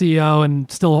Blackwater CEO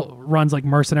and still runs like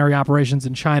mercenary operations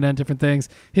in China and different things.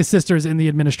 His sister's in the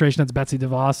administration. That's Betsy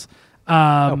DeVos.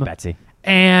 Betsy.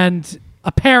 And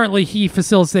apparently he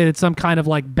facilitated some kind of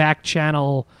like back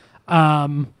channel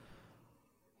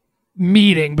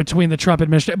meeting between the Trump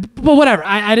administration. But whatever.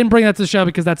 I didn't bring that to the show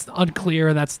because that's unclear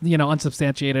and that's,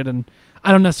 unsubstantiated. And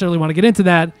I don't necessarily want to get into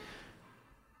that.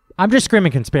 I'm just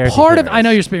screaming conspiracy. I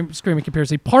know you're screaming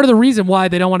conspiracy. Part of the reason why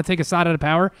they don't want to take Assad out of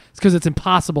power is because it's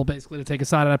impossible, basically, to take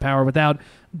Assad out of power without,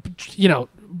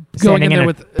 going in there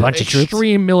with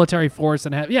extreme military force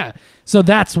and So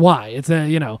that's why it's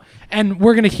and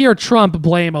we're going to hear Trump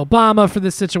blame Obama for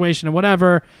this situation and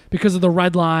whatever because of the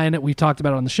red line. We talked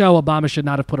about it on the show. Obama should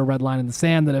not have put a red line in the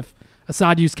sand. That if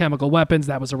Assad used chemical weapons,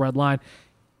 that was a red line.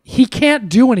 He can't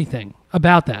do anything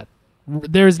about that.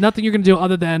 There's nothing you're going to do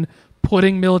other than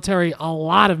putting a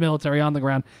lot of military on the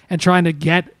ground and trying to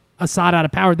get Assad out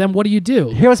of power. Then what do you do?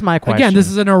 Here's my question. Again, this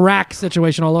is an Iraq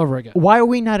situation all over again. Why are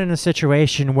we not in a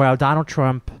situation where Donald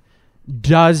Trump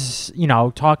does,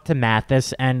 talk to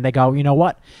Mathis and they go, you know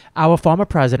what? Our former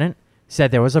president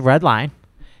said there was a red line.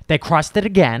 They crossed it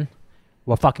again.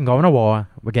 We're fucking going to war.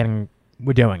 We're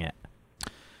doing it.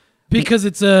 Because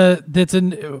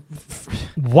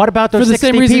what about those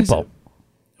 60 people?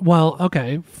 Well,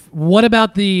 okay. What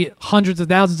about the hundreds of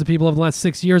thousands of people over the last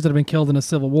 6 years that have been killed in a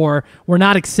civil war? We're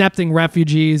not accepting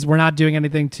refugees. We're not doing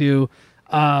anything to,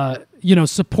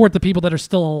 support the people that are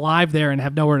still alive there and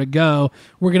have nowhere to go.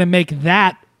 We're going to make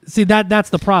that. See,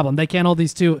 that's the problem. They can't hold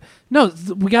these two. No,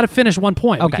 we got to finish one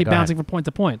point. Okay, we keep bouncing from point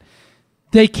to point.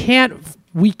 They can't.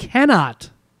 We cannot.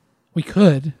 We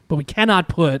could, but we cannot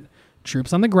put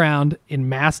troops on the ground in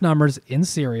mass numbers in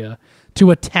Syria to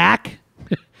attack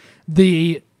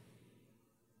the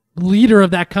leader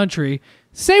of that country.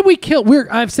 Say we kill.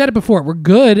 I've said it before. We're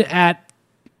good at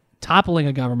toppling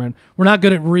a government. We're not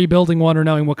good at rebuilding one or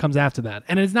knowing what comes after that.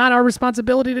 And it's not our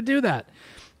responsibility to do that.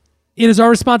 It is our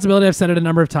responsibility. I've said it a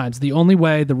number of times. The only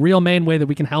way, the real main way that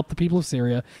we can help the people of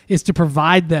Syria is to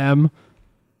provide them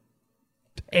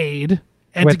aid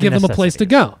and to give them a place to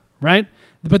go. Right?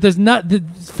 But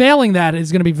failing that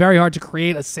is going to be very hard to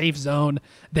create a safe zone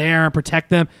there and protect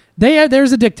them.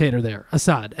 There's a dictator there,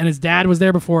 Assad, and his dad was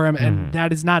there before him, and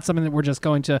that is not something that we're just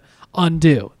going to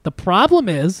undo. The problem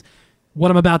is what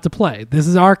I'm about to play. This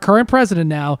is our current president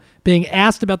now being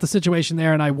asked about the situation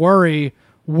there, and I worry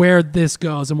where this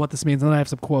goes and what this means. And I have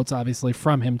some quotes, obviously,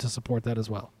 from him to support that as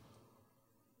well.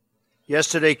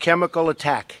 Yesterday, chemical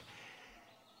attack.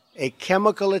 A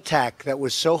chemical attack that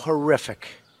was so horrific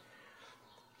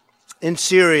in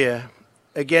Syria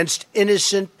against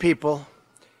innocent people,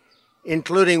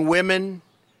 including women,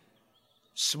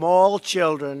 small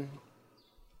children,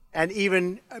 and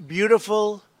even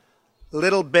beautiful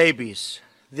little babies.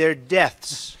 Their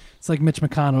deaths. It's like Mitch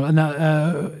McConnell.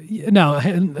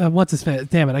 What's his face?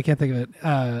 Damn it, I can't think of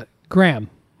it.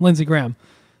 Lindsey Graham.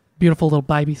 Beautiful little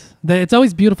babies. It's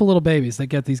always beautiful little babies that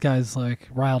get these guys like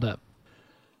riled up.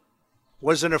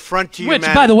 Was an affront to humanity.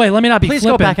 Which, by the way, let me not be flippant.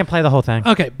 Please go back and play the whole thing.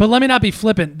 Okay, but let me not be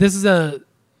flippant. This is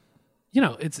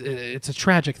it's a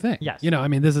tragic thing. Yes.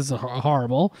 This is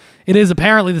horrible. It is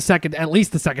apparently at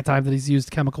least the second time that he's used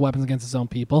chemical weapons against his own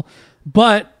people.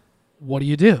 But what do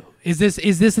you do? Is this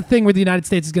a thing where the United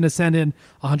States is going to send in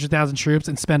 100,000 troops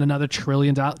and spend another $1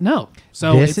 trillion? No.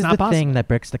 So this it's is not the possible. thing that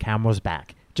breaks the camel's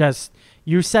back. Just,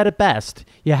 you said it best.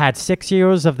 You had 6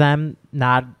 years of them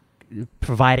not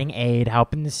providing aid,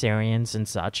 helping the Syrians and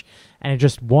such, and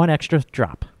just one extra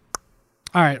drop.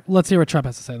 All right, let's hear what Trump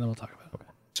has to say, and then we'll talk about it. Okay.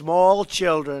 Small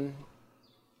children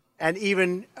and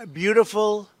even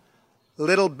beautiful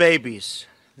little babies.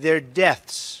 Their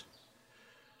deaths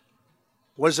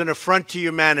was an affront to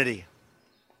humanity.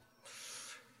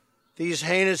 These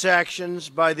heinous actions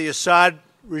by the Assad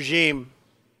regime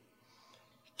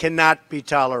cannot be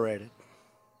tolerated.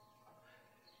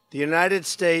 The United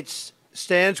States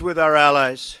stands with our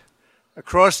allies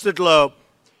across the globe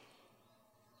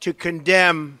to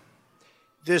condemn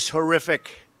this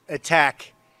horrific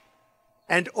attack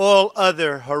and all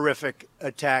other horrific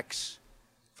attacks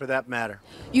for that matter.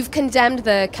 You've condemned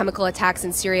the chemical attacks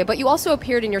in Syria, but you also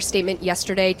appeared in your statement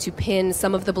yesterday to pin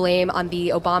some of the blame on the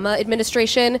Obama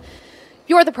administration.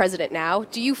 You're the president now.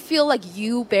 Do you feel like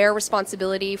you bear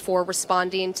responsibility for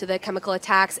responding to the chemical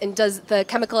attacks, and does the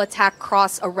chemical attack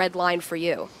cross a red line for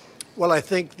you? Well, I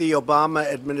think the Obama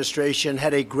administration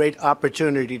had a great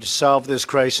opportunity to solve this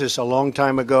crisis a long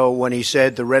time ago when he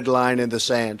said the red line in the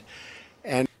sand.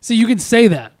 And So you can say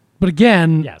that, but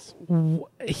again, Yes.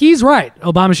 He's right.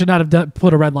 Obama should not have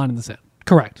put a red line in the sand.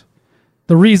 Correct.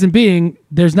 The reason being,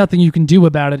 there's nothing you can do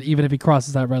about it, even if he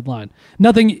crosses that red line.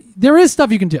 Nothing. There is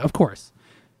stuff you can do, of course.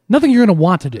 Nothing you're going to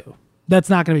want to do. That's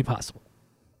not going to be possible.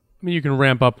 I mean, you can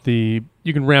ramp up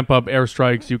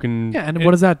airstrikes. You can. Yeah, and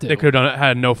what does that do? They could have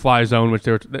had a no-fly zone, which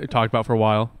they talked about for a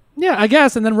while. Yeah, I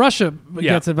guess, and then Russia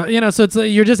gets involved. So it's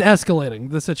you're just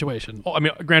escalating the situation. Well, I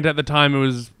mean, granted, at the time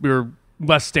we were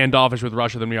less standoffish with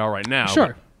Russia than we are right now.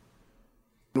 Sure.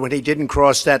 when he didn't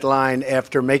cross that line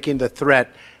after making the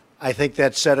threat, I think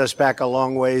that set us back a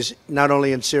long ways, not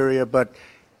only in Syria, but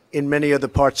in many other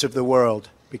parts of the world,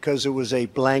 because it was a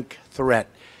blank threat.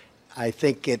 I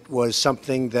think it was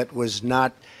something that was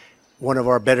not one of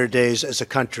our better days as a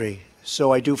country.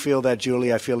 So I do feel that,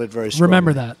 Julie. I feel it very strongly.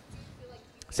 Remember that.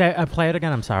 Say, play it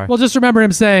again. I'm sorry. Well, just remember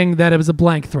him saying that it was a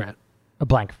blank threat. A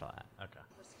blank for that.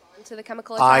 Okay. To the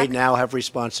chemical I attack? now have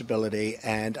responsibility,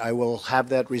 and I will have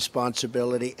that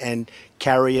responsibility and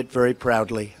carry it very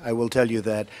proudly. I will tell you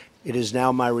that. It is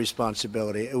now my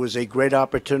responsibility. It was a great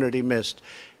opportunity missed.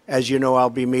 As you know, I'll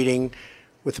be meeting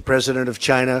with the president of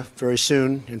China very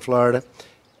soon in Florida,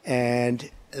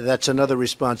 and that's another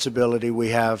responsibility we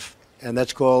have, and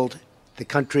that's called the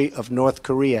country of North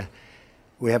Korea.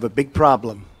 We have a big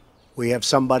problem. We have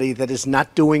somebody that is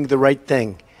not doing the right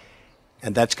thing,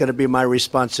 and that's going to be my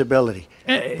responsibility.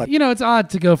 But, It's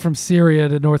odd to go from Syria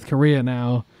to North Korea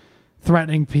now,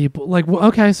 threatening people. Like, well,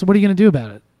 okay, so what are you going to do about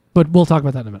it? But we'll talk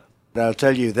about that in a minute. I'll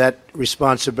tell you, that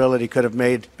responsibility could have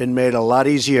been made a lot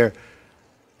easier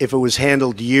if it was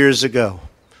handled years ago.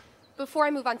 Before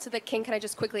I move on to the king, can I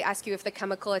just quickly ask you if the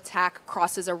chemical attack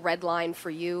crosses a red line for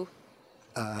you?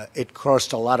 It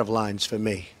crossed a lot of lines for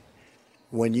me.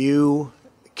 When you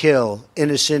kill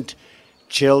innocent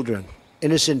children,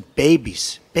 innocent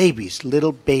babies,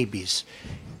 little babies,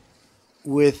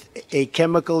 with a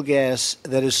chemical gas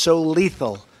that is so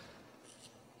lethal,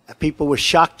 people were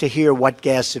shocked to hear what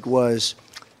gas it was.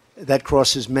 That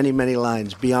crosses many, many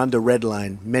lines, beyond the red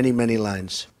line, many, many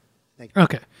lines.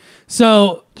 Okay.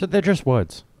 So they're just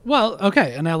words. Well,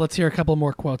 okay, and now let's hear a couple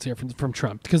more quotes here from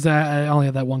Trump, because I only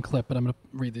have that one clip, but I'm going to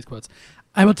read these quotes.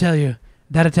 I will tell you,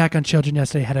 that attack on children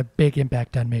yesterday had a big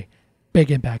impact on me.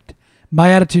 Big impact.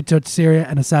 My attitude towards Syria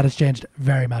and Assad has changed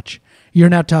very much. You're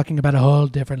now talking about a whole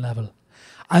different level.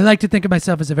 I like to think of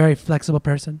myself as a very flexible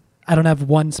person. I don't have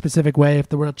one specific way. If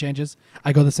the world changes,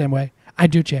 I go the same way. I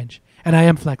do change, and I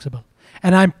am flexible,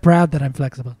 and I'm proud that I'm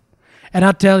flexible. And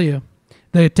I'll tell you,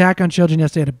 the attack on children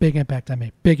yesterday had a big impact on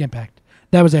me. Big impact.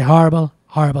 That was a horrible,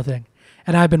 horrible thing.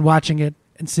 And I've been watching it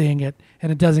and seeing it,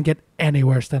 and it doesn't get any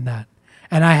worse than that.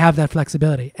 And I have that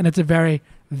flexibility, and it's a very,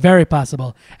 very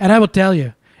possible. And I will tell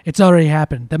you, it's already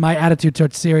happened, that my attitude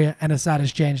towards Syria and Assad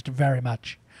has changed very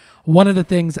much. One of the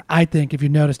things I think, if you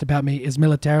noticed about me, is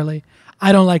militarily,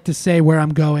 I don't like to say where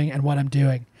I'm going and what I'm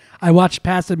doing. I watched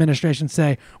past administrations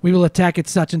say, we will attack at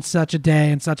such and such a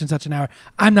day and such an hour.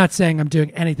 I'm not saying I'm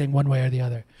doing anything one way or the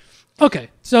other. Okay,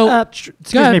 so... excuse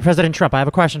me, President Trump, I have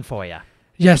a question for you.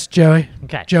 Yes, Joey.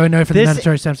 Okay. Joey Noy for the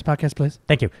Mandatory Stamps podcast, please.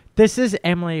 Thank you. This is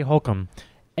Emily Holcomb,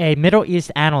 a Middle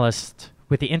East analyst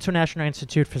with the International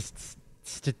Institute for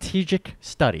Strategic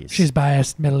Studies. She's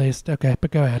biased, Middle East. Okay,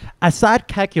 but go ahead. Assad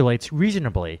calculates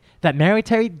reasonably that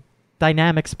military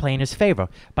dynamics play in his favor.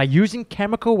 By using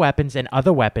chemical weapons and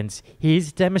other weapons, he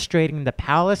is demonstrating the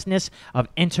powerlessness of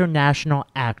international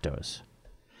actors.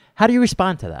 How do you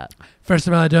respond to that? First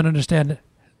of all, I don't understand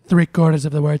 3/4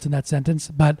 of the words in that sentence,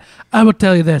 but I will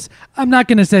tell you this. I'm not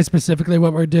going to say specifically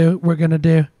what we're going to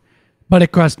do, but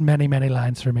it crossed many, many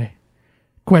lines for me.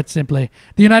 Quite simply,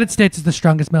 the United States is the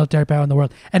strongest military power in the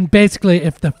world. And basically,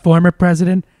 if the former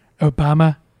president,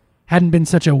 Obama, hadn't been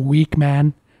such a weak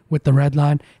man with the red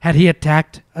line, had he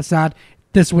attacked Assad,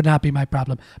 this would not be my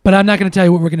problem. But I'm not going to tell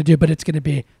you what we're going to do, but it's going to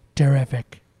be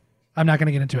terrific. I'm not going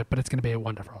to get into it, but it's going to be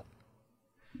wonderful.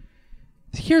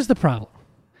 Here's the problem.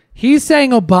 He's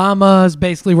saying Obama is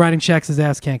basically writing checks his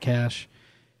ass can't cash.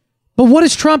 But what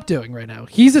is Trump doing right now?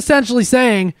 He's essentially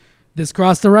saying, this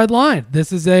crossed the red line.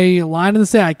 This is a line in the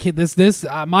sand. I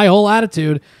can't, my whole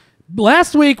attitude.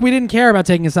 Last week, we didn't care about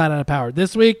taking a side out of power.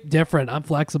 This week, different. I'm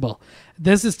flexible.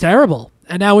 This is terrible.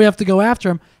 And now we have to go after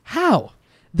him. How?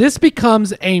 This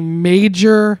becomes a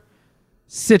major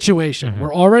situation.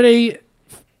 We're already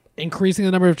increasing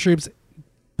the number of troops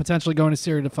potentially going to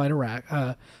Syria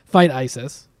to fight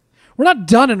ISIS. We're not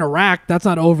done in Iraq. That's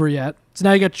not over yet. So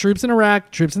now you got troops in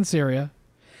Iraq, troops in Syria.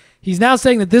 He's now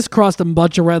saying that this crossed a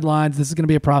bunch of red lines. This is going to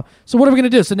be a problem. So what are we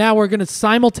going to do? So now we're going to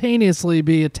simultaneously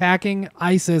be attacking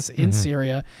ISIS in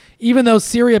Syria. Even though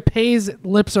Syria pays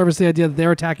lip service to the idea that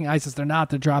they're attacking ISIS, they're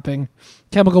not. They're dropping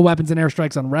chemical weapons and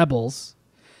airstrikes on rebels.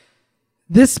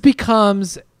 This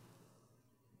becomes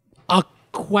a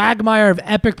quagmire of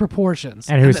epic proportions.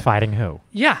 And who's fighting who?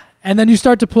 Yeah. And then you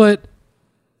start to put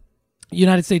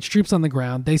United States troops on the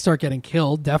ground. They start getting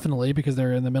killed, definitely, because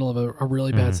they're in the middle of a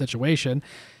really bad situation.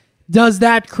 Does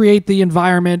that create the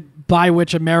environment by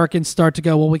which Americans start to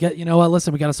go, well, we got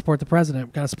to support the president.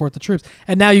 We got to support the troops.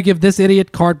 And now you give this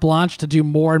idiot carte blanche to do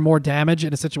more and more damage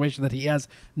in a situation that he has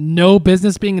no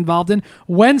business being involved in,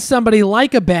 when somebody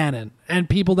like a Bannon and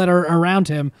people that are around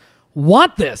him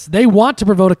want this. They want to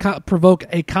provoke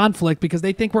a conflict because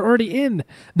they think we're already in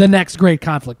the next great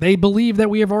conflict. They believe that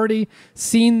we have already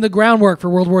seen the groundwork for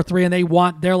World War III,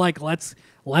 and they're like, let's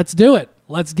do it.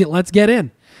 Let's get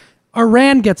in.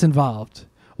 Iran gets involved.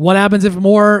 What happens if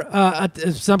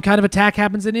if some kind of attack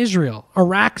happens in Israel?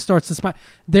 Iraq starts to spy.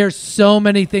 There's so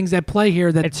many things at play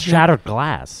here that it's shattered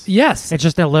glass. Yes. It's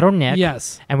just a little nick.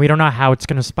 Yes. And we don't know how it's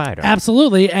going to spider.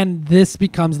 Absolutely. And this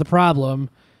becomes the problem.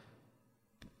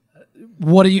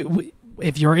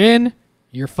 If you're in,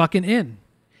 you're fucking in.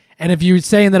 And if you're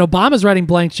saying that Obama's writing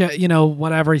blank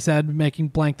whatever he said, making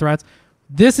blank threats,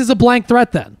 this is a blank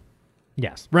threat then.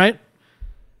 Yes. Right?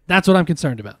 That's what I'm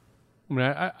concerned about. I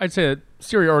mean, I'd say that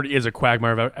Syria already is a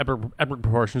quagmire of epic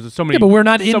proportions. There's so many. Yeah, but we're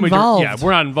not involved. Yeah,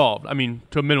 we're not involved. I mean,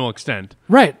 to a minimal extent.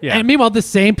 Right. Yeah. And meanwhile, the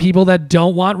same people that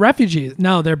don't want refugees.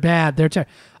 No, they're bad. They're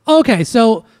terrible. Okay,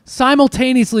 so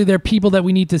simultaneously, they're people that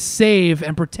we need to save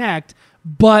and protect,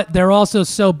 but they're also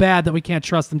so bad that we can't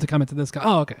trust them to come into this.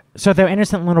 Oh, okay. So they're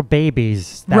innocent little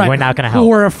babies that we're not going to help. Who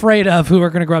we're afraid of, who are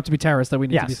going to grow up to be terrorists that we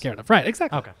need to be Yes. scared of. Right,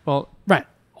 exactly. Okay. Well, Right.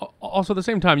 also at the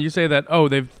same time, you say that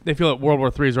they feel that World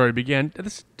War III has already began.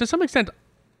 To some extent,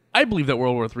 I believe that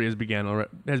World War III has begun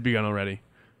already.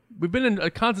 We've been in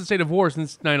a constant state of war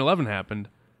since 9/11 happened.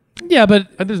 Yeah, but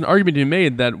And there's an argument to be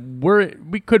made that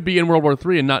we could be in World War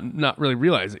III and not really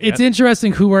realize it yet. it's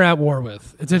interesting who we're at war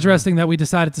with. It's interesting that we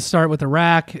decided to start with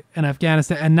Iraq and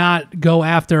Afghanistan and not go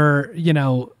after, and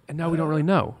now we don't really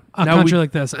know. a Now country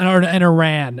like this, and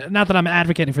Iran. Not that I'm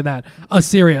advocating for that.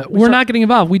 Syria. We're not getting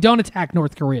involved. We don't attack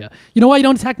North Korea. You know why you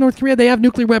don't attack North Korea? They have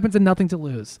nuclear weapons and nothing to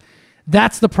lose.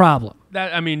 That's the problem.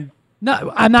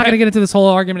 No, I'm not going to get into this whole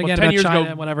argument again about China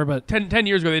and whatever. But 10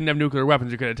 years ago, they didn't have nuclear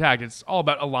weapons you could attack. It's all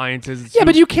about alliances. yeah,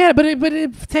 but you can't. But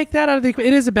take that out of the.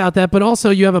 It is about that. But also,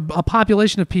 you have a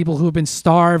population of people who have been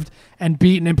starved and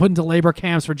beaten and put into labor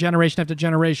camps for generation after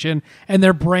generation, and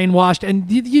they're brainwashed.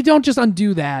 And you don't just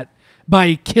undo that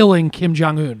by killing Kim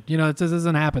Jong-un. It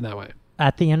doesn't happen that way.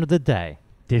 At the end of the day,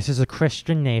 this is a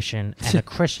Christian nation, and a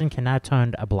Christian cannot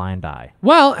turn a blind eye.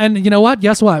 Well, and you know what?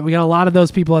 Guess what? We got a lot of those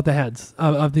people at the heads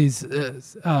of these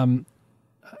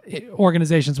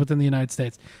organizations within the United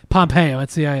States. Pompeo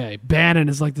at CIA. Bannon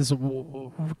is like this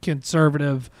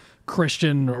conservative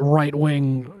Christian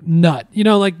right-wing nut.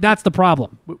 That's the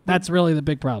problem. That's really the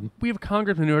big problem. We have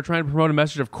congressmen who are trying to promote a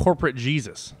message of corporate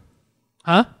Jesus.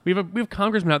 Huh? We have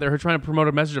congressmen out there who are trying to promote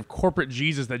a message of corporate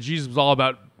Jesus, that Jesus was all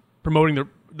about promoting the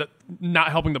not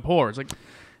helping the poor. It's like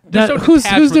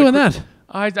who's doing that?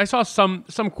 I saw some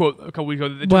quote a couple weeks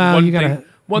ago. That Well,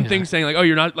 one thing saying like, "Oh,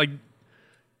 you're not like."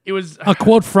 It was a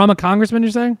quote from a congressman.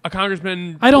 You're saying a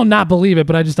congressman. I don't not believe it,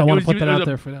 but I just don't want to put that out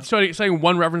there for now. Saying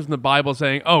one reference in the Bible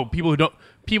saying, "Oh, people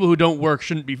who don't work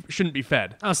shouldn't be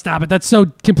fed." Oh, stop it! That's so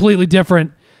completely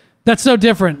different. That's so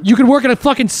different. You could work in a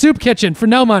fucking soup kitchen for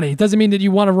no money. It doesn't mean that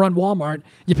you want to run Walmart,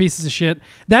 you pieces of shit.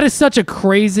 That is such a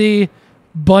crazy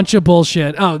bunch of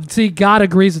bullshit. Oh, see, God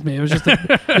agrees with me. It was just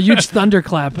a huge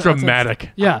thunderclap. Dramatic.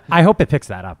 Yeah. I hope it picks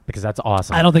that up because that's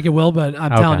awesome. I don't think it will, but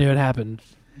I'm telling you it happened.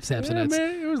 Samsonites.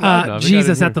 Man, it was loud enough.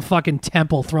 Jesus at the fucking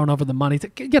temple throwing over the money.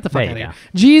 Get the fuck There out you of here. go.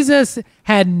 Jesus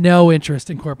had no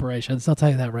interest in corporations. I'll tell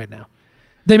you that right now.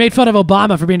 They made fun of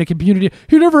Obama for being a community.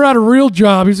 He never had a real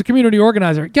job. He was a community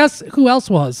organizer. Guess who else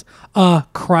was?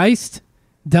 Christ.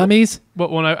 Dummies.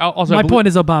 But when My point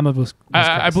is Obama was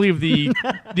I believe the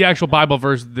actual Bible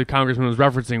verse the congressman was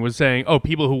referencing was saying, "Oh,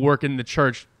 people who work in the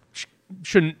church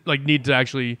shouldn't need to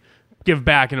actually give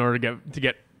back in order to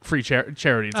get free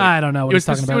charity. It's I don't know what it he's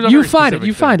was talking it was about. a You very find it,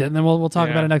 specific and then we'll talk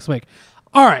Yeah. about it next week.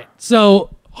 All right, so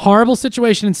horrible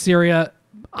situation in Syria.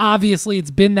 Obviously,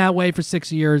 it's been that way for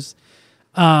 6 years.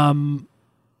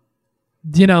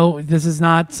 This is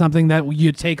not something that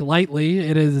you take lightly.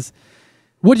 It is.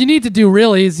 What you need to do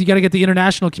really is you got to get the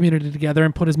international community together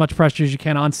and put as much pressure as you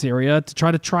can on Syria to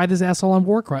try this asshole on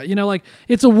war crime.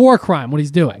 It's a war crime what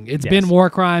he's doing. It's been war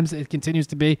crimes. It continues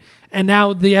to be. And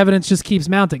now the evidence just keeps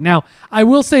mounting. Now, I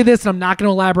will say this, and I'm not going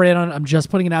to elaborate on it. I'm just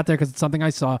putting it out there because it's something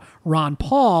I saw. Ron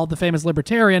Paul, the famous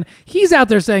libertarian, he's out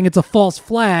there saying it's a false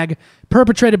flag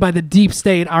perpetrated by the deep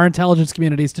state, our intelligence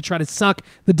communities, to try to suck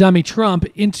the dummy Trump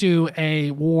into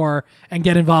a war and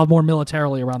get involved more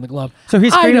militarily around the globe. So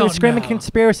he's screaming know.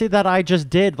 conspiracy that I just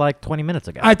did like 20 minutes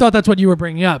ago. I thought that's what you were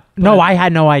bringing up. No, but- I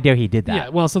had no idea he did that. Yeah,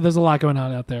 well, so there's a lot going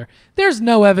on out there. There's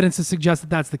no evidence to suggest that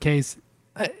that's the case.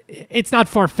 It's not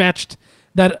far-fetched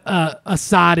that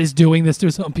Assad is doing this to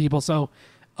his own people, so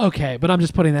okay, but I'm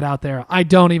just putting that out there. I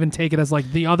don't even take it as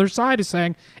like the other side is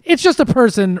saying. It's just a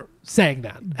person saying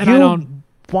that. And I don't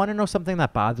want to know something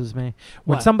that bothers me?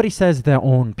 When What? somebody says their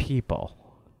own people.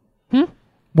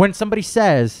 When somebody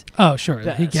says Oh, sure. He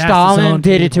gassed his Stalin own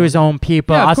did it to people. his own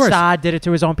people, Yeah, of course. Assad did it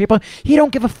to his own people, he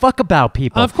don't give a fuck about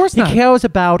people. Of course not. He cares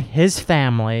about his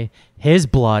family, his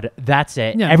blood, that's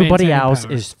it. Yeah, Everybody maintaining else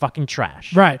power. is fucking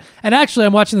trash. Right. And actually,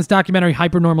 I'm watching this documentary,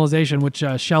 Hypernormalization, which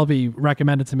Shelby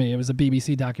recommended to me. It was a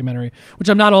BBC documentary, which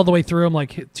I'm not all the way through. I'm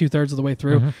like 2/3 of the way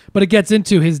through. But it gets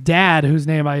into his dad, whose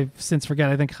name I since forget.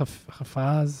 I think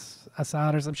Hafez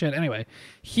Assad or some shit. Anyway,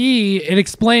 it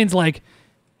explains like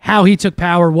how he took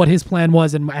power, what his plan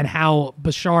was, and how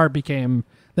Bashar became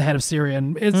the head of Syria.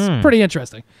 And it's pretty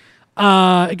interesting.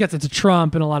 It gets into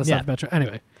Trump and a lot of stuff about Trump.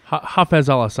 Anyway. Hafez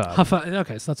al-Assad.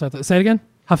 Okay, so that's what I thought. Say it again.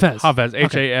 Hafez. Hafez,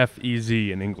 Okay.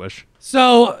 Hafez in English.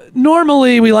 So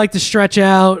normally we like to stretch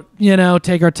out,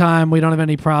 take our time. We don't have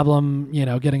any problem,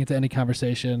 getting into any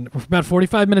conversation. We're about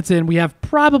 45 minutes in. We have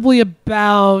probably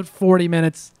about 40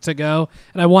 minutes to go,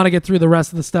 and I want to get through the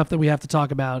rest of the stuff that we have to talk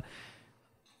about.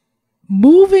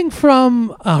 Moving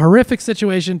from a horrific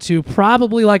situation to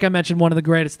probably, like I mentioned, one of the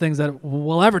greatest things that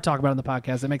we'll ever talk about on the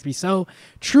podcast. That makes me so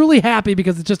truly happy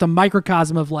because it's just a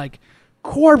microcosm of like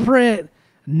corporate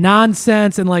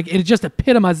nonsense, and like it just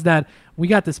epitomizes that. We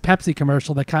got this Pepsi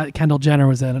commercial that Kendall Jenner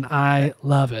was in, and I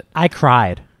love it. I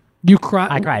cried. You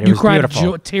cried. I cried. It You was cried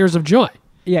beautiful. tears of joy.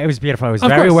 Yeah, it was beautiful. It was Of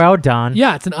very course. well done.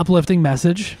 Yeah, it's an uplifting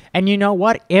message. And you know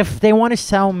what? If they want to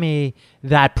sell me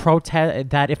that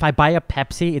that if I buy a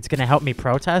Pepsi, it's going to help me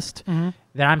protest, then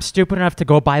I'm stupid enough to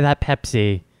go buy that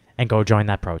Pepsi and go join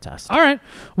that protest. All right.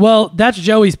 Well, that's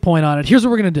Joey's point on it. Here's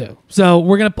what we're gonna do. So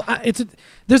we're gonna.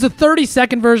 There's a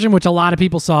 30-second version which a lot of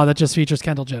people saw that just features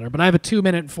Kendall Jenner, but I have a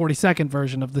 2-minute and 40-second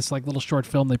version of this like little short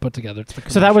film they put together. It's the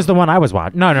So that was the one I was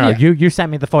watching. No. Yeah. You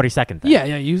sent me the 40-second thing. yeah.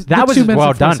 That was 2 minutes well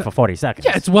and 40 done sec- for 40 seconds.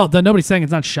 Yeah, it's well done. Nobody's saying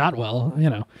it's not shot well.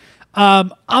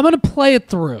 I'm gonna play it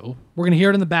through. We're gonna hear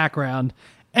it in the background,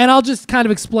 and I'll just kind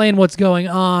of explain what's going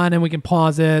on, and we can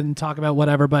pause it and talk about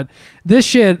whatever. But this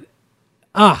shit,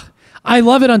 I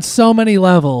love it on so many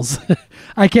levels.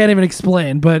 I can't even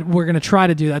explain, but we're going to try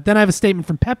to do that. Then I have a statement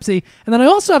from Pepsi, and then I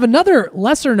also have another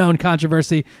lesser-known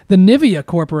controversy, the Nivea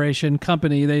Corporation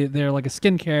company. They're like a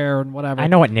skincare and whatever. I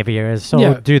know what Nivea is, so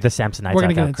Yeah. do the Samsonite We're going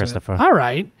to get out, into Christopher. it. All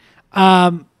right.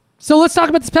 So let's talk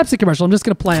about this Pepsi commercial. I'm just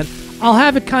going to play it. I'll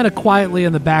have it kind of quietly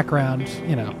in the background,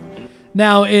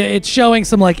 Now, it's showing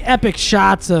some like epic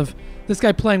shots of this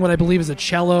guy playing what I believe is a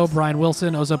cello, Brian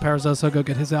Wilson, Ozo Perezoso, go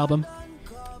get his album.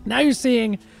 Now you're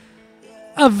seeing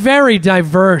a very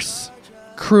diverse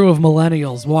crew of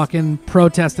millennials walk in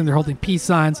protesting. They're holding peace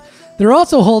signs. They're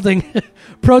also holding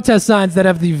protest signs that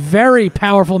have the very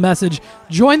powerful message,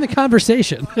 join the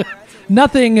conversation.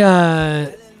 Nothing,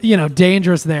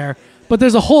 dangerous there. But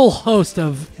there's a whole host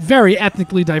of very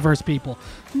ethnically diverse people.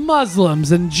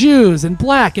 Muslims and Jews and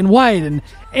black and white and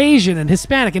Asian and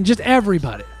Hispanic and just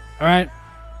everybody. All right?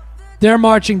 They're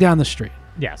marching down the street.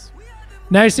 Yes.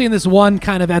 Now you're seeing this one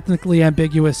kind of ethnically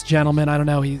ambiguous gentleman. I don't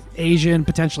know. He's Asian,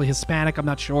 potentially Hispanic. I'm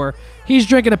not sure. He's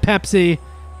drinking a Pepsi.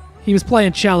 He was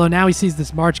playing cello. Now he sees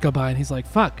this march go by, and he's like,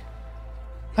 fuck.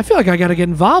 I feel like I got to get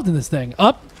involved in this thing.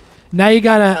 Now you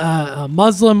got a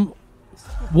Muslim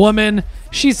woman.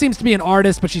 She seems to be an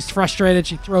artist, but she's frustrated.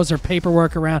 She throws her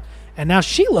paperwork around, and now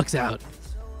she looks out,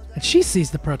 and she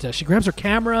sees the protest. She grabs her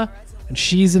camera, and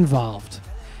she's involved.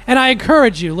 And I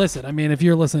encourage you, listen, I mean, if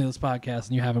you're listening to this podcast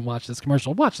and you haven't watched this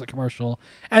commercial, watch the commercial,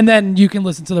 and then you can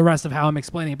listen to the rest of how I'm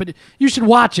explaining it. But you should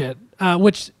watch it,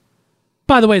 which,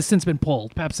 by the way, has since been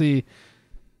pulled. Pepsi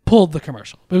pulled the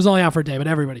commercial. It was only out for a day, but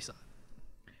everybody saw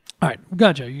it. All right, go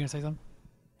ahead, Joe. You going to say something?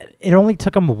 It only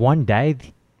took them one day.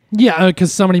 Yeah,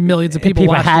 because so many millions of people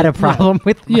watched had it. a problem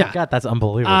with. My Yeah. God, that's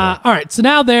unbelievable. All right, so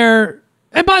now they're,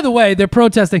 and by the way, they're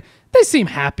protesting. They seem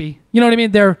happy. You know what I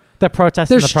mean? They're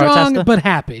protesting. they're the strong protester? but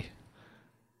happy.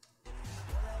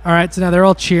 All right, so now they're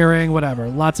all cheering, whatever.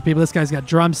 Lots of people. This guy's got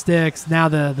drumsticks. Now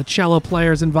the cello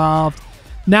player's involved.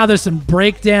 Now there's some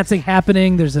break dancing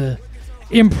happening. There's a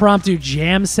impromptu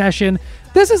jam session.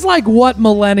 This is like what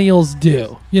millennials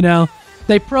do, you know?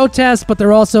 They protest, but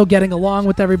they're also getting along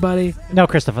with everybody. No,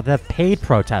 Christopher, they're paid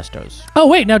protesters. Oh,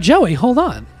 wait, now, Joey, hold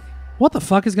on. What the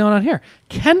fuck is going on here?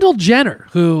 Kendall Jenner,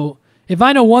 who, if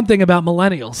I know one thing about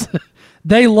millennials,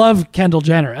 they love Kendall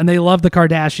Jenner, and they love the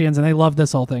Kardashians, and they love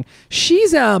this whole thing.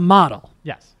 She's a model.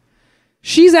 Yes.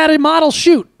 She's at a model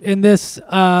shoot in this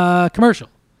commercial.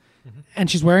 And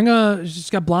she's she's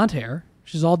got blonde hair.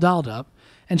 She's all dolled up.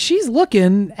 And she's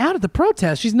looking out at the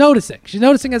protest. She's noticing. She's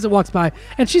noticing as it walks by.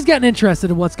 And she's getting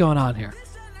interested in what's going on here.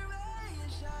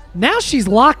 Now she's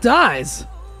locked eyes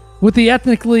with the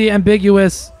ethnically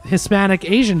ambiguous Hispanic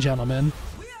Asian gentleman.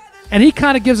 And he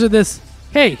kind of gives her this,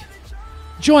 hey,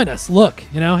 join us. Look,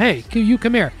 hey, you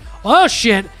come here. Oh,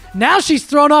 shit. Now she's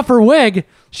thrown off her wig.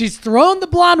 She's thrown the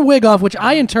blonde wig off, which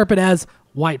I interpret as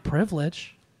white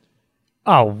privilege.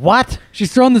 Oh, what?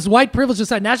 She's thrown this white privilege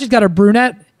aside. Now she's got her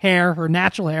brunette hair, her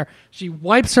natural hair. She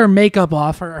wipes her makeup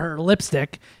off, her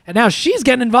lipstick, and now she's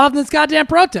getting involved in this goddamn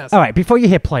protest. All right, before you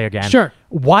hit play again. Sure.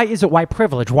 Why is it white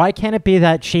privilege? Why can't it be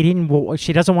that she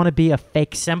doesn't want to be a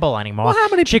fake symbol anymore? Well, how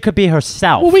many she could be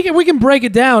herself. Well, we can break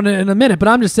it down in a minute, but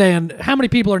I'm just saying, how many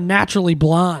people are naturally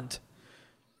blonde?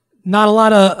 Not a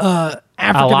lot of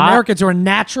African Americans who are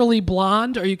naturally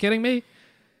blonde. Are you kidding me?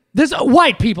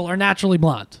 White people are naturally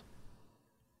blonde.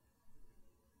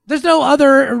 There's no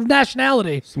other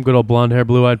nationality. Some good old blonde hair,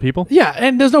 blue eyed people. Yeah,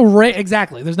 and there's no race.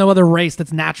 Exactly. There's no other race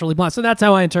that's naturally blonde. So that's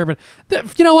how I interpret.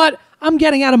 You know what? I'm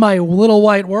getting out of my little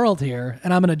white world here,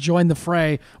 and I'm going to join the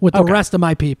fray with the rest of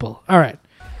my people. All right.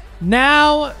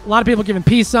 Now, a lot of people giving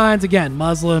peace signs. Again,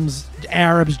 Muslims,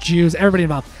 Arabs, Jews, everybody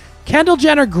involved. Kendall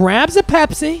Jenner grabs a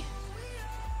Pepsi.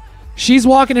 She's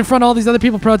walking in front of all these other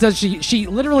people protesting. She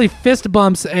literally fist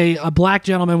bumps a black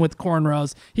gentleman with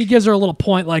cornrows. He gives her a little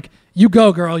point like, you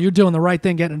go, girl. You're doing the right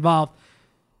thing. Get involved.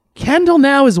 Kendall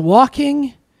now is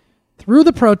walking through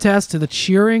the protest to the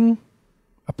cheering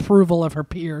approval of her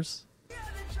peers.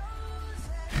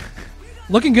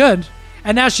 Looking good.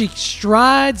 And now she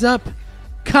strides up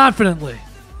confidently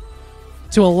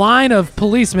to a line of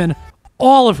policemen,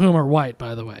 all of whom are white,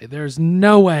 by the way. There's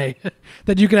no way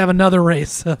that you could have another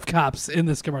race of cops in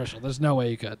this commercial. There's no way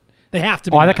you could. They have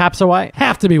to be All white. the cops are white?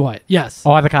 Have to be white, yes.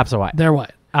 All the cops are white? They're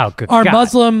white. Oh, good. Our God.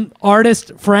 Muslim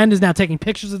artist friend is now taking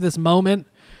pictures of this moment,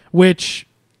 which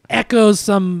echoes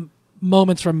some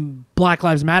moments from Black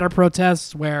Lives Matter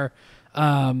protests where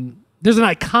there's an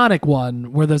iconic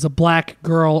one where there's a black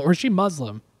girl, or is she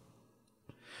Muslim?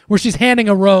 Where she's handing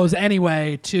a rose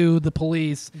anyway to the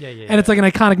police. And it's like an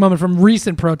iconic moment from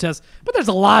recent protests. But there's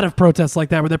a lot of protests like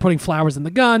that where they're putting flowers in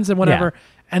the guns and whatever. Yeah.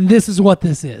 And this is what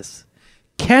this is.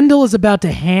 Kendall is about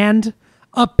to hand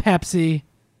a Pepsi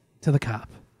to the cop.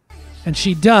 And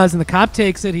she does, and the cop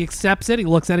takes it, he accepts it, he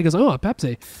looks at it, he goes, oh, a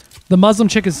Pepsi. The Muslim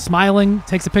chick is smiling,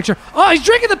 takes a picture. Oh, he's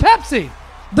drinking the Pepsi!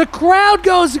 The crowd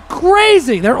goes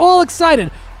crazy. They're all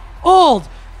excited. Old,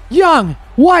 young,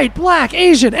 white, black,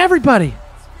 Asian, everybody.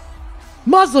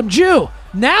 Muslim, Jew.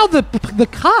 Now the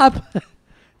cop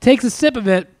takes a sip of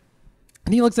it,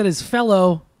 and he looks at his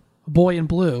fellow boy in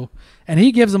blue, and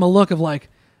he gives him a look of like,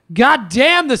 God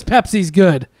damn, this Pepsi's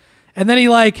good. And then he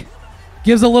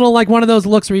gives a little one of those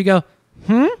looks where you go,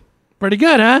 pretty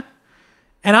good, huh?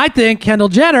 And I think Kendall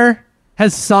Jenner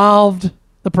has solved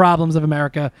the problems of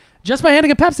America just by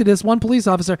handing a Pepsi to this one police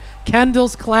officer.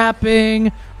 Kendall's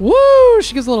clapping. Woo!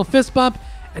 She gives a little fist bump.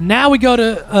 And now we go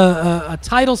to a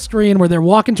title screen where they're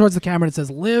walking towards the camera and it says,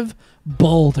 live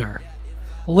bolder.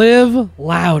 Live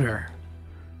louder.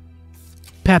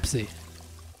 Pepsi.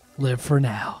 Live for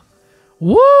now.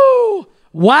 Woo!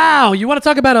 Wow, you want to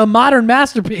talk about a modern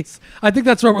masterpiece? I think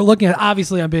that's what we're looking at.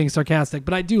 Obviously, I'm being sarcastic,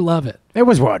 but I do love it. It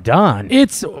was well done.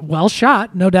 It's well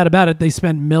shot, no doubt about it. They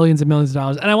spent millions and millions of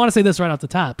dollars. And I want to say this right off the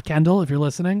top. Kendall, if you're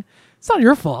listening, it's not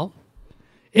your fault.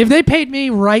 If they paid me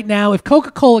right now, if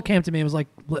Coca-Cola came to me and was like,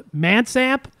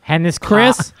 Mansamp, Hand this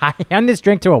Chris, hand this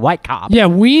drink to a white cop. yeah,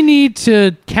 we need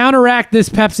to counteract this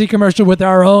Pepsi commercial with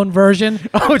our own version.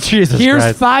 Oh, Jesus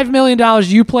Here's Christ. $5 million.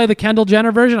 You play the Kendall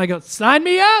Jenner version. I go, sign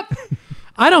me up.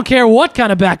 I don't care what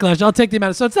kind of backlash. I'll take the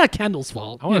amount. So it's not Kendall's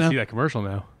fault. I want to see that commercial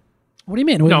now. What do you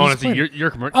mean? No, I We want just to see played it.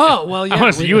 your commercial. Oh, well, yeah. I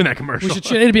want to see you in that commercial.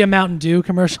 It'd be a Mountain Dew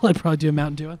commercial. I'd probably do a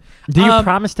Mountain Dew one. Do you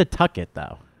promise to tuck it,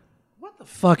 though?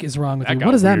 Fuck is wrong with That you? got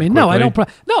What does that weird mean? No, I don't.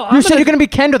 quickly. No, You said you're going to be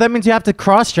Kendall. That means you have to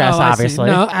cross-dress, Oh, I see. obviously.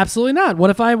 No, absolutely not. What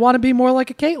if I want to be more like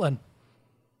a Caitlyn?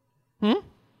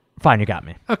 Fine, you got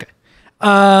me. Okay.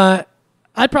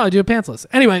 I'd probably do a pantsless.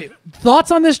 Anyway,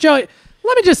 thoughts on this, Joey?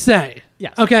 Let me just say.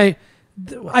 Yes. Okay.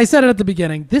 I said it at the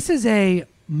beginning. This is a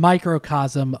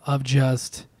microcosm of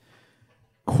just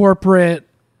corporate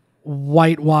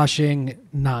whitewashing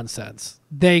nonsense.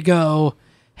 They go,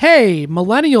 hey,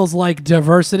 millennials like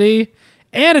diversity,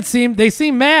 and they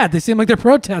seem mad. They seem like they're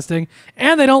protesting,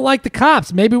 and they don't like the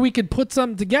cops. Maybe we could put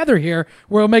something together here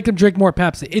where we'll make them drink more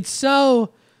Pepsi. It's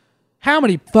so... How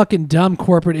many fucking dumb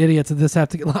corporate idiots did this have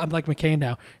to... I'm like McCain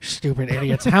now. Stupid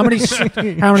idiots. How many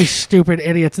stupid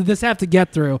idiots did this have to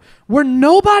get through where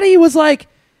nobody was like,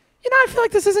 I feel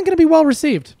like this isn't going to be well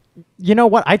received. You know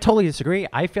what? I totally disagree.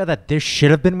 I feel that this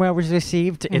should have been well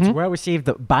received. It's well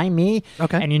received by me.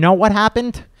 Okay. And you know what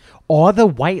happened? All the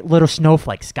white little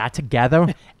snowflakes got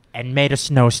together and made a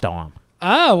snowstorm.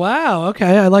 Oh, wow.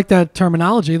 Okay. I like that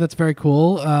terminology. That's very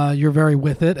cool. You're very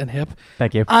with it and hip.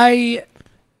 Thank you.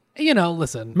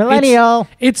 Listen. Millennial.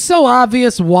 It's so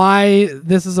obvious why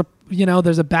this is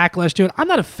there's a backlash to it. I'm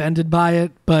not offended by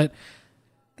it, but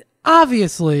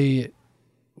obviously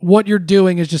what you're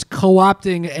doing is just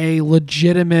co-opting a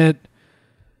legitimate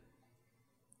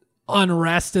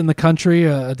unrest in the country,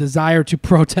 a desire to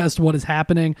protest what is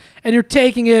happening, and you're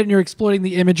taking it and you're exploiting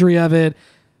the imagery of it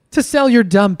to sell your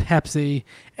dumb Pepsi.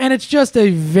 And it's just a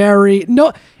very...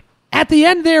 At the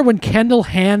end there, when Kendall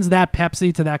hands that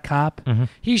Pepsi to that cop,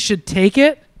 he should take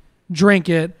it, drink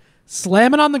it,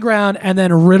 slam it on the ground, and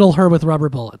then riddle her with rubber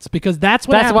bullets. Because that's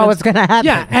what happens. That's what's going to happen.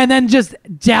 Yeah, and then just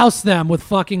douse them with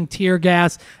fucking tear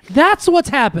gas. That's what's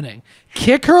happening.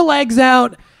 Kick her legs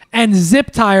out and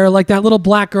zip tie her like that little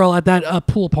black girl at that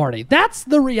pool party. That's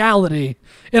the reality,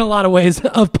 in a lot of ways,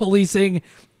 of policing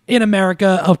in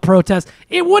America, of protest.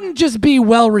 It wouldn't just be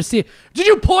well received. Did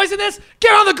you poison this?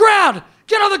 Get on the ground!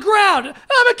 Get on the ground!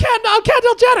 I'm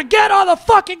Kendall Jenner. Get on the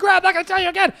fucking ground. I'm not gonna tell you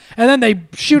again. And then they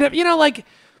shoot him.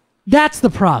 That's the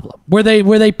problem. Where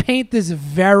they paint this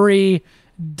very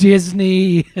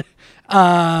Disney.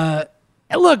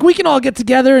 Look, we can all get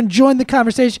together and join the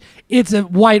conversation. It's a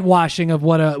whitewashing of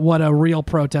what a real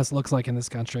protest looks like in this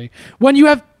country. When you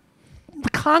have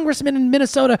congressmen in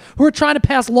Minnesota who are trying to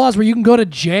pass laws where you can go to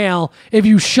jail if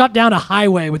you shut down a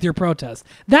highway with your protest.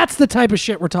 That's the type of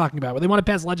shit we're talking about, where they want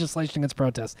to pass legislation against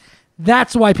protests.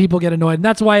 That's why people get annoyed, and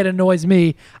that's why it annoys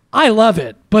me. I love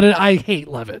it, but I hate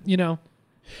love it,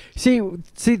 See,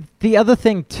 the other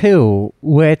thing, too,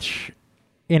 which,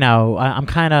 I'm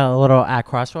kind of a little at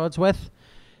crossroads with,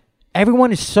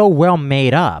 everyone is so well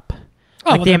made up.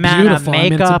 Oh, like the amount of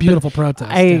makeup. It's a beautiful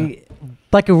protest.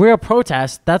 Like a real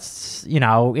protest, that's,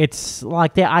 it's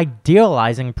like they're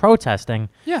idealizing protesting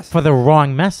for the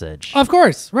wrong message. Of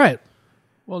course, right.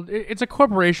 Well, it's a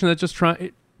corporation that's just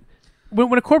trying...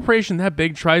 When a corporation that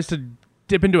big tries to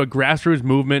dip into a grassroots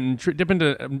movement and dip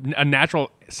into a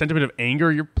natural sentiment of anger,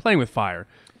 you're playing with fire.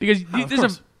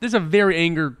 Because there's a very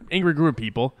angry group of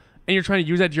people, and you're trying to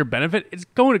use that to your benefit. It's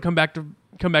going to come back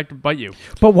to bite you.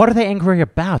 But what are they angry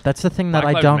about? That's the thing that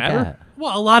Black I don't Lives Matter? get.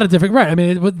 Well, a lot of different... Right. I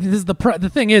mean, this is the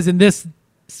thing is, in this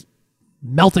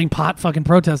melting pot fucking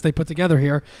protest they put together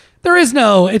here, there is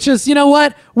no... It's just, you know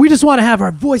what? We just want to have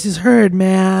our voices heard,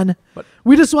 man.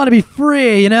 We just want to be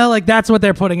free, that's what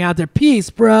they're putting out there. Peace,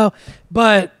 bro.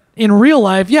 But in real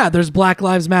life, there's Black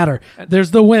Lives Matter. There's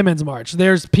the Women's March.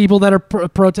 There's people that are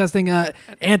protesting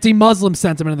anti-Muslim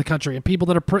sentiment in the country, and people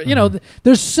that are...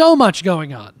 there's so much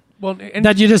going on. Well,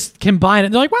 that you just combine it.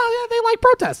 And they're like, well, yeah, they like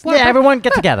protests. Everyone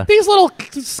get together. These little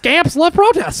scamps love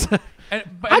protests.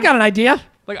 I got an idea.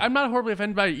 I'm not horribly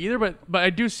offended by it either, but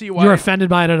I do see why... You're offended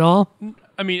by it at all?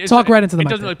 I mean... Talk right into the mic. It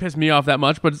doesn't really piss me off that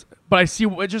much, but I see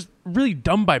it's just really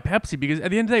dumb by Pepsi, because at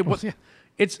the end of the day,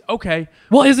 it's okay.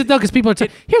 Well, is it though? Because people are...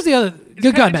 Here's the other...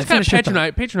 Good God, man. It's kind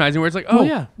of patronizing, where it's like,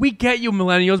 we get you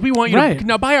millennials. We want you to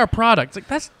now buy our product.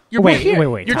 It's like, Wait.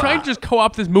 You're trying to just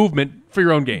co-opt this movement for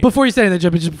your own gain. Before you say anything,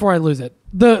 Jim, just before I lose it,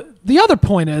 the other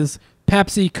point is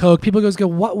Pepsi, Coke. People go,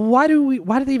 why do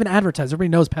they even advertise? Everybody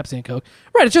knows Pepsi and Coke.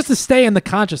 Right, it's just to stay in the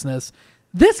consciousness.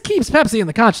 This keeps Pepsi in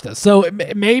the consciousness. So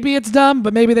maybe it's dumb,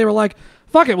 but maybe they were like,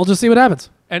 fuck it, we'll just see what happens.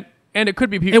 And it could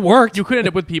be people... It worked. You could end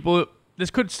up with people... This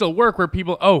could still work where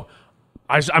people,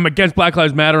 I'm against Black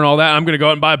Lives Matter and all that. I'm going to go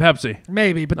out and buy a Pepsi.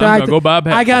 Maybe, but I'm going to go buy a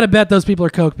Pepsi. I got to bet those people are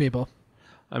Coke people.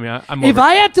 I mean, if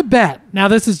I had to bet, now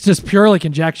this is just purely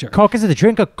conjecture. Coke is the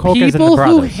drink, or Coke is the People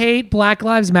brothers? who hate Black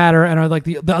Lives Matter and are like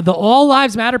the All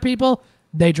Lives Matter people,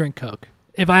 they drink Coke.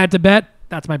 If I had to bet,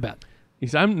 that's my bet.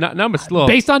 Now I'm a little...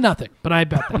 Based on nothing, but I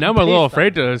bet that. Now I'm a little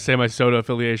afraid to say my soda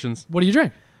affiliations. What do you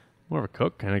drink? More of a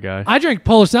Coke kind of guy. I drink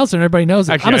Polar Seltzer, and everybody knows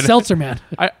it. Actually, I'm a seltzer man.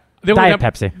 The Diet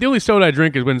Pepsi. The only soda I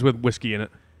drink is when it's with whiskey in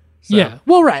it. So. Yeah.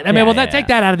 Well, right. I mean, Yeah, take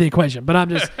that out of the equation. But I'm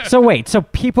just. So wait, so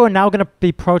people are now going to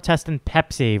be protesting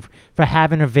Pepsi for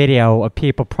having a video of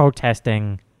people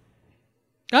protesting.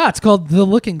 It's called The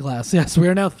Looking Glass. Yes, we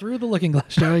are now through The Looking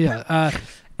Glass show. Yeah.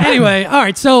 Anyway, all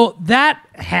right. So that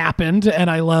happened, and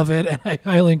I love it, and I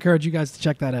highly encourage you guys to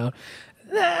check that out.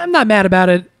 I'm not mad about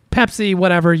it. Pepsi,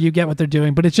 whatever, you get what they're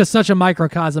doing, but it's just such a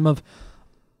microcosm of.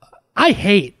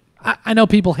 I know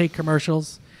people hate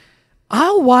commercials.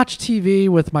 I'll watch TV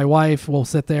with my wife. We'll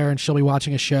sit there and she'll be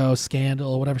watching a show,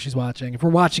 Scandal, whatever she's watching. If we're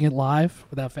watching it live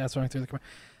without fast forwarding through the commercial,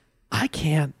 I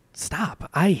can't stop.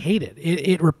 I hate it.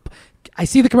 I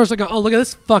see the commercial. I go, oh, look at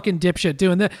this fucking dipshit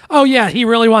doing that. Oh yeah, he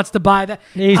really wants to buy that.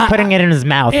 He's putting it in his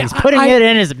mouth. He's putting it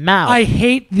in his mouth. I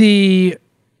hate the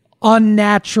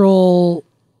unnatural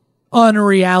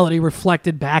unreality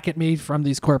reflected back at me from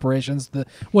these corporations,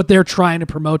 what they're trying to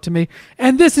promote to me.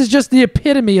 And this is just the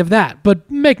epitome of that. But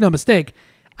make no mistake,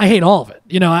 I hate all of it.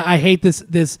 I hate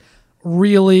this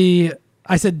really,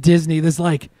 I said Disney, this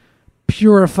like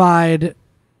purified,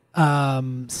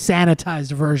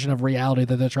 sanitized version of reality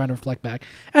that they're trying to reflect back.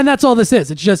 And that's all this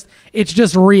is. It's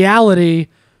just reality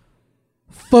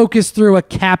focused through a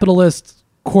capitalist,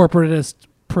 corporatist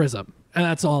prism. And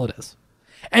that's all it is.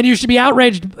 And you should be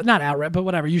outraged, not outraged, but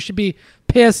whatever. You should be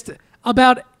pissed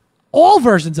about all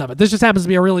versions of it. This just happens to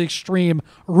be a really extreme,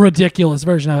 ridiculous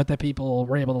version of it that people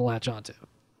were able to latch onto.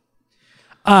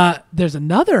 There's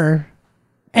another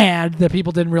ad that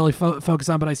people didn't really focus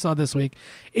on, but I saw this week.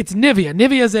 It's Nivea.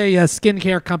 Nivea is a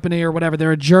skincare company or whatever.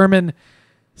 They're a German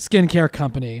skincare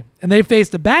company. And they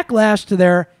faced a backlash to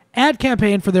their ad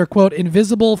campaign for their, quote,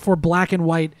 invisible for black and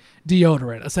white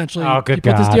deodorant. Essentially, oh, good you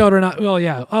put God. this deodorant on. Well,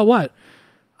 yeah. Oh, what?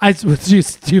 Do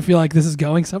you feel like this is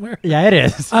going somewhere? Yeah, it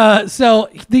is. So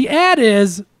the ad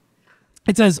is,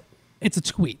 it says, it's a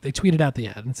tweet. They tweeted out the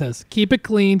ad and it says, keep it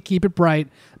clean, keep it bright,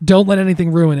 don't let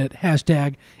anything ruin it,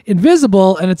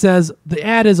 #invisible. And it says, the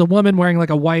ad is a woman wearing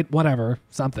like a white whatever,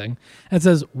 something. And it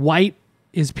says, white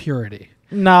is purity.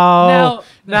 No,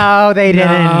 they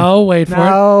didn't. No, wait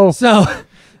for it. So,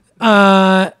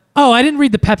 I didn't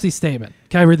read the Pepsi statement.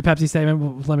 Can I read the Pepsi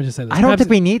statement? Let me just say this. I don't think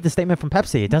we need the statement from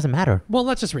Pepsi. It doesn't matter. Well,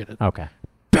 let's just read it. Okay.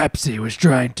 Pepsi was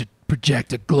trying to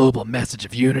project a global message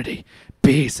of unity,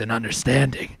 peace, and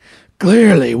understanding.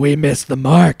 Clearly, we missed the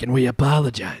mark and we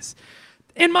apologize.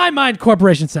 In my mind,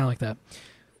 corporations sound like that.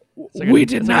 We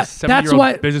did not. That's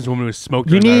why businesswoman who smoked.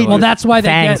 You need. Well, that's why they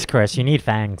fangs, get. Chris. You need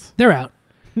fangs. They're out.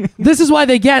 This is why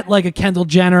they get like a Kendall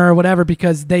Jenner or whatever,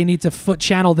 because they need to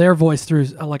channel their voice through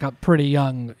like a pretty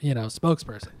young,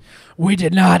 spokesperson. We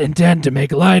did not intend to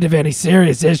make light of any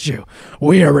serious issue.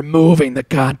 We are removing the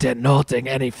content and halting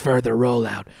any further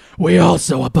rollout. We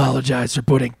also apologize for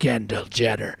putting Kendall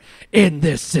Jenner in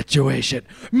this situation.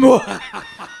 And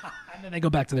then they go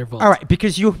back to their voice. All right,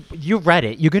 because you read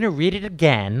it. You're going to read it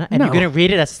again, and No. you're going to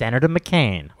read it as Senator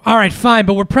McCain. All right, fine,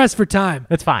 but we're pressed for time.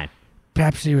 That's fine.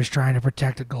 Pepsi was trying to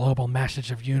protect a global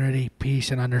message of unity,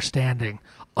 peace, and understanding,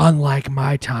 unlike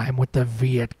my time with the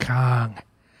Viet Cong.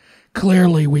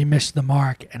 Clearly, we missed the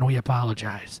mark, and we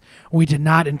apologize. We did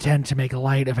not intend to make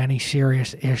light of any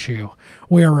serious issue.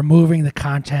 We are removing the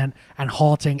content and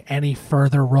halting any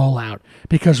further rollout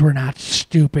because we're not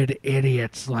stupid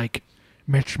idiots like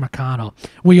Mitch McConnell.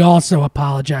 We also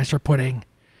apologize for putting...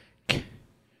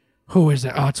 Who is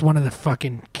it? Oh, it's one of the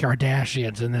fucking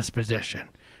Kardashians in this position.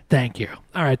 Thank you.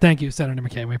 All right, thank you, Senator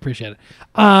McCain. We appreciate it.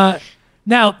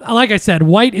 Now, like I said,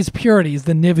 white is purity is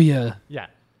the Nivea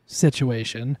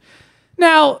situation.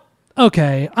 Now,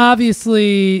 okay,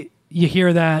 obviously you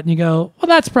hear that and you go, well,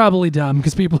 that's probably dumb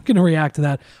because people are going to react to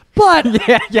that. But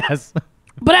yes.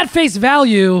 But at face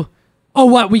value,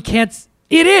 we can't.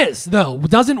 It is, though.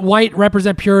 Doesn't white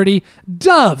represent purity?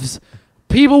 Doves.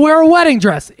 People wear a wedding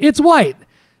dress. It's white.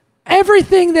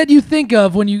 Everything that you think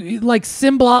of when you like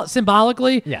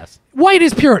symbolically, Yes. white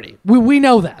is purity. We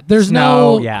know that. There's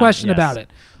Snow, no question yes. about it.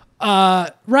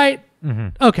 Right?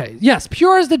 Mm-hmm. Okay. Yes.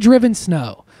 Pure as the driven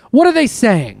snow. What are they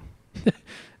saying?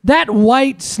 That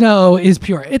white snow is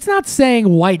pure. It's not saying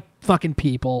white fucking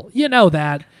people. You know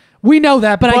that. We know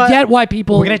that, but I get why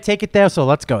people... We're going to take it there, so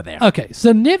let's go there. Okay.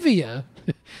 So Nivea,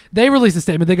 they released a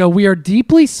statement. They go, we are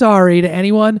deeply sorry to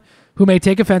anyone who may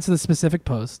take offense to the specific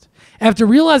post. After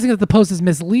realizing that the post is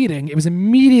misleading, it was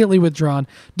immediately withdrawn.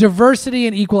 Diversity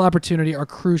and equal opportunity are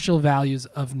crucial values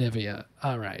of Nivea.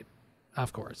 All right.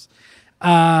 Of course. Wait,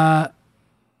 I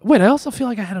also feel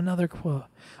like I had another quote.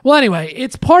 Well, anyway,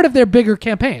 it's part of their bigger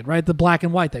campaign, right? The black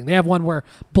and white thing. They have one where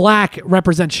black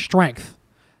represents strength.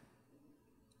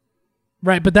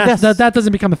 Right, but that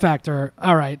doesn't become a factor.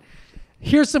 All right.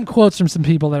 Here's some quotes from some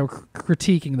people that are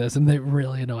critiquing this, and they're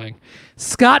really annoying.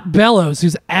 Scott Bellows,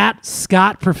 who's at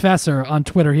Scott Professor on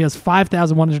Twitter, he has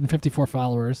 5,154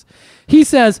 followers. He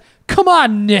says, "Come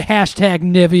on, hashtag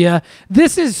Nivea.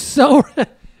 This is so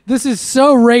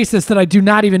racist that I do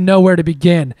not even know where to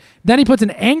begin." Then he puts an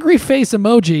angry face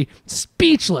emoji,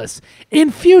 speechless.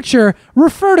 "In future,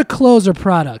 refer to closer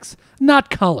products, not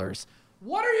colors."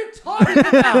 What are you talking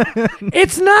about?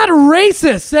 It's not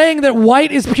racist. Saying that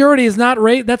white is purity is not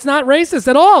that's not racist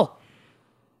at all.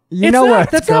 You know where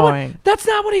it's going. That's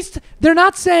not what he's. They're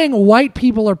not saying white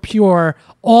people are pure.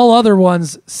 All other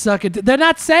ones suck it. They're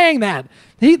not saying that.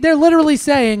 They're literally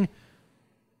saying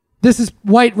this is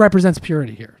white represents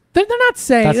purity here. They're not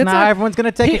saying That's not how everyone's going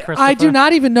to take it, Christopher. I do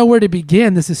not even know where to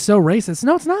begin. This is so racist.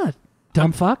 No, it's not.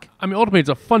 Dumb fuck. I mean, ultimately, it's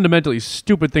a fundamentally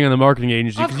stupid thing on the marketing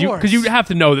agency because you have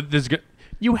to know that this.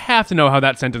 You have to know how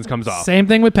that sentence comes off. Same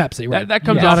thing with Pepsi, right? That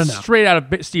comes off straight out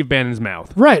of Steve Bannon's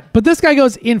mouth. Right, but this guy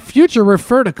goes, "In future,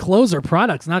 refer to closer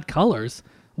products, not colors."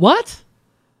 What?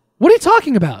 What are you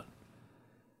talking about?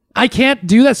 I can't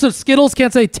do that. So Skittles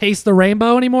can't say "taste the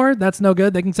rainbow" anymore. That's no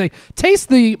good. They can say "taste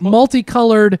the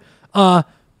multicolored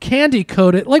candy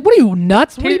coated." Like, what are you,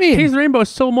 nuts? What do you mean? Taste the rainbow is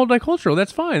so multicultural.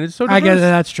 That's fine. It's so diverse. I guess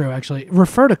that's true, actually.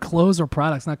 Refer to clothes or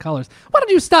products, not colors. Why don't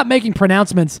you stop making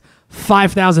pronouncements?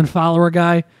 5,000 follower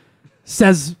guy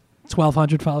says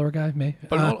 1,200 follower guy. Me.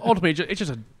 But ultimately, it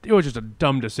was just a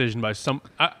dumb decision by some.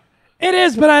 It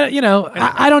is, but I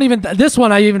don't even. This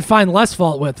one I even find less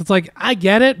fault with. It's like, I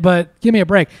get it, but give me a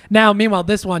break. Now, meanwhile,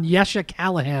 this one, Yesha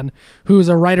Callahan, who's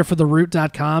a writer for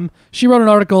TheRoot.com, she wrote an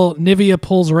article, "Nivea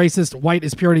pulls racist white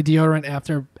is purity deodorant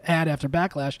after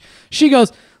backlash." She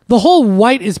goes, "The whole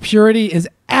white is purity is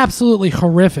absolutely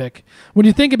horrific. When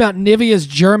you think about Nivea's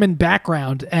German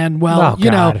background and,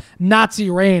 Nazi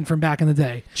reign from back in the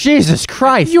day." Jesus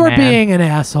Christ, You're being an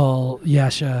asshole,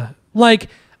 Yesha. Like,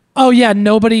 oh yeah,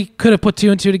 nobody could have put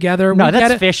two and two together. No,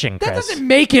 that's fishing, Chris. That doesn't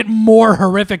make it more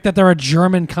horrific that they're a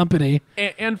German company.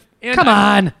 And come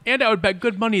on. And I would bet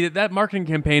good money that marketing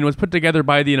campaign was put together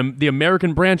by the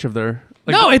American branch of their.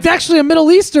 No, it's actually a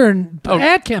Middle Eastern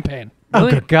ad campaign. Oh,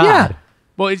 good God. Yeah.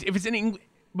 Well, if it's in English,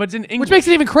 but it's in English, which makes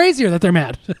it even crazier that they're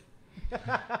mad.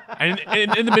 And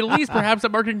in the Middle East, perhaps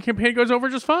that marketing campaign goes over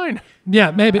just fine.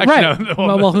 Yeah, maybe. Actually, right.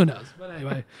 No, well, who knows? But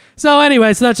anyway. So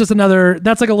that's just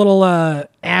that's like a little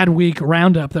ad week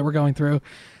roundup that we're going through.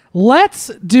 Let's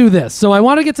do this. So I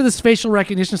want to get to this facial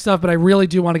recognition stuff, but I really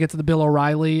do want to get to the Bill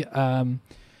O'Reilly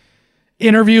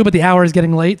interview, but the hour is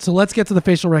getting late. So let's get to the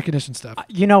facial recognition stuff.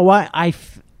 You know what?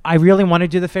 I really want to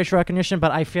do the facial recognition, but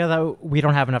I feel that we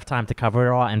don't have enough time to cover it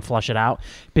all and flush it out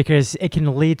because it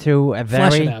can lead to a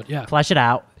very... Flesh it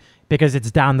out because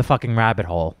it's down the fucking rabbit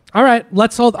hole. All right,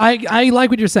 let's hold... I like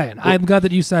what you're saying. I'm glad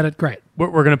that you said it. Great. We're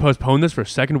going to postpone this for a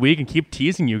second week and keep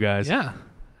teasing you guys. Yeah.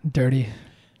 Dirty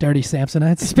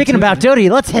Samsonites. Speaking about dirty,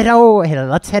 let's hit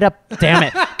up. Damn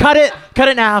it! Cut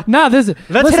it now. No, let's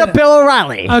hit up Bill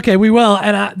O'Reilly. Okay, we will.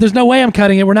 And there's no way I'm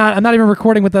cutting it. I'm not even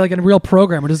recording with like a real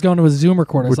program. We're just going to a Zoom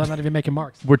recorder, so I'm not even making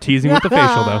marks. We're teasing with the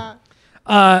facial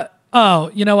though. Oh,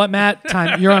 you know what,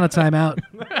 Matt? You're on a timeout.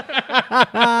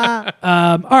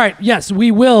 All right. Yes,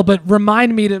 we will. But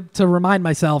remind me to remind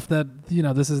myself that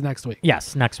this is next week.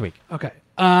 Yes, next week. Okay.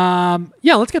 Yeah.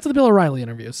 Let's get to the Bill O'Reilly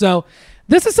interview. So.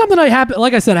 This is something I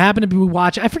happened to be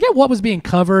watching. I forget what was being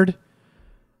covered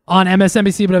on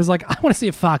MSNBC, but I was like, I want to see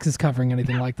if Fox is covering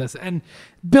anything like this. And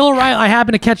Bill O'Reilly, I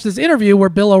happened to catch this interview where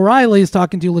Bill O'Reilly is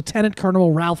talking to Lieutenant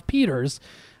Colonel Ralph Peters,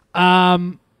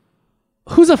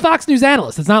 who's a Fox News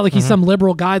analyst. It's not like he's some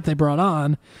liberal guy that they brought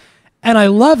on. And I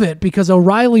love it because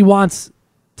O'Reilly wants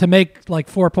to make like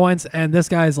 4 points, and this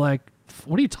guy's like,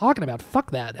 what are you talking about?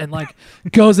 Fuck that. And like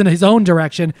goes in his own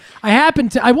direction.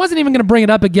 I wasn't even going to bring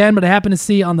it up again, but I happened to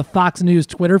see on the Fox News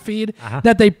Twitter feed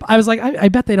that I was like, I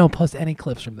bet they don't post any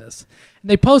clips from this.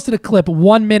 And they posted a clip,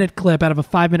 1 minute clip out of a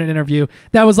 5-minute interview.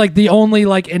 That was like the only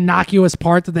like innocuous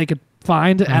part that they could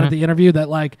find out of the interview that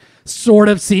like sort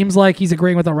of seems like he's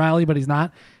agreeing with O'Reilly, but he's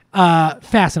not.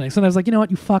 Fascinating. So I was like, you know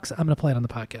what, you fucks, I'm going to play it on the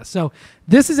podcast. So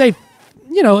this is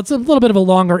it's a little bit of a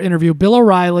longer interview. Bill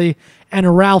O'Reilly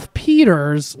and Ralph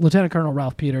Peters, Lieutenant Colonel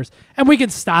Ralph Peters, and we can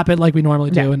stop it like we normally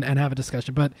do and have a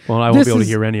discussion. But I won't be able to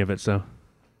hear any of it. So,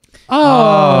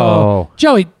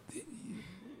 Joey,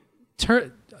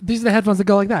 these are the headphones that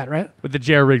go like that, right? With the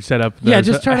JR rig set up. Yeah,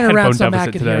 just turn it around so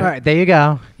Mac can hear. All right, there you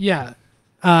go. Yeah.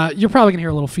 You're probably going to hear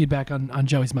a little feedback on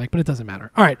Joey's mic, but it doesn't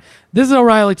matter. All right. This is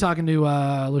O'Reilly talking to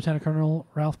Lieutenant Colonel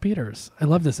Ralph Peters. I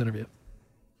love this interview.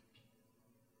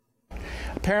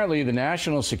 Apparently, the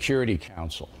National Security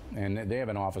Council, and they have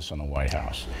an office on the White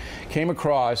House, came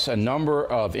across a number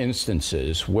of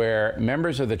instances where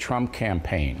members of the Trump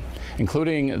campaign,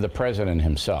 including the president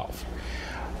himself,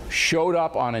 showed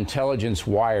up on intelligence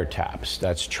wiretaps.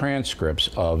 That's transcripts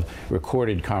of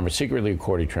secretly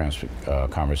recorded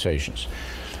conversations.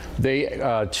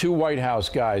 Two White House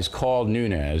guys called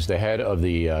Nunes, the head of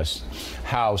the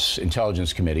House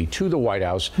Intelligence Committee, to the White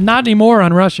House. Not anymore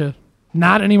on Russia.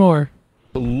 Not anymore.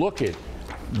 To look at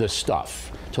the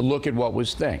stuff, to look at what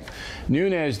was thing.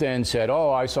 Nunes then said, oh,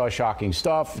 I saw shocking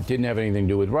stuff. It didn't have anything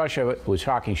to do with Russia. It was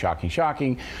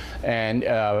shocking,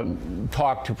 and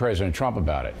talked to President Trump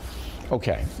about it.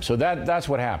 Okay, so that's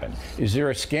what happened. Is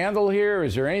there a scandal here?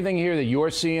 Is there anything here that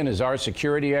you're seeing as our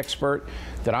security expert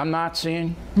that I'm not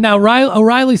seeing? Now,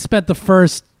 O'Reilly spent the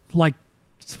first,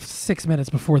 6 minutes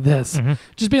before this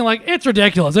just being like, it's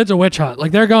ridiculous. It's a witch hunt.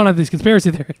 Like, they're going at these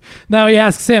conspiracy theories. Now he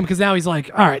asks him, because now he's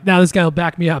like, all right, now this guy will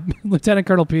back me up. Lieutenant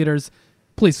Colonel Peters,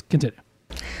 please continue.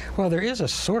 Well, there is a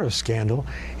sort of scandal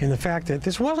in the fact that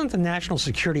this wasn't the National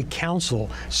Security Council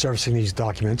servicing these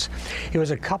documents. It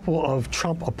was a couple of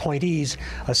Trump appointees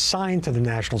assigned to the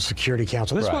National Security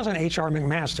Council. This wasn't H.R.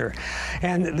 McMaster.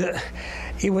 And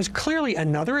it was clearly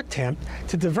another attempt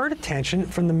to divert attention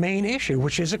from the main issue,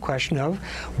 which is a question of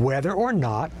whether or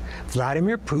not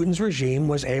Vladimir Putin's regime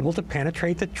was able to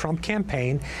penetrate the Trump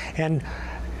campaign and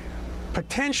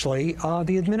potentially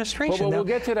the administration. Well, we'll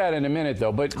get to that in a minute,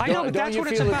 though. But I know, but don't that's you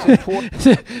what it's feel about. it's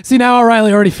important? See, now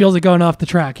O'Reilly already feels it going off the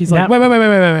track. He's like, Yep.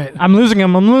 wait. I'm losing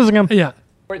him. Yeah.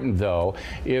 Though,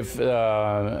 if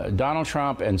Donald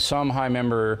Trump and some high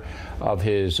member of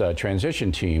his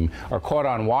transition team are caught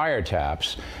on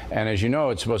wiretaps, and as you know,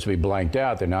 it's supposed to be blanked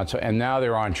out. They're not, and now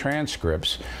they're on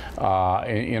transcripts in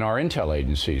our intel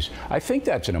agencies. I think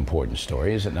that's an important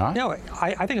story, is it not? No,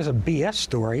 I think it's a BS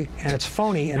story, and it's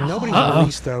phony, and nobody's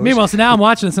released those. Meanwhile, so now I'm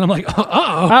watching this, and I'm like,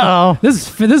 uh-oh.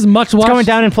 This is much watch. Going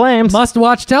down in flames.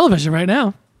 Must-watch television right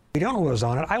now. We don't know what was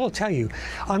on it. I will tell you,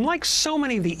 unlike so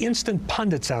many of the instant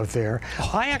pundits out there,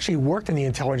 I actually worked in the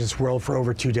intelligence world for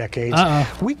over 2 decades.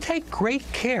 We take great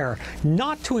care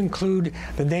not to include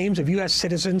the names of U.S.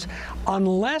 citizens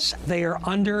unless they are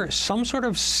under some sort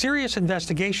of serious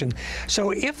investigation.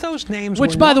 So if those names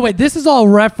Which, were by not- the way, this is all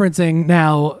referencing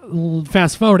now,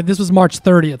 fast forward, this was March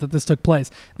 30th that this took place.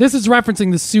 This is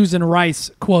referencing the Susan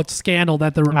Rice, quote, scandal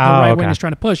that the right wing is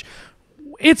trying to push.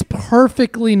 It's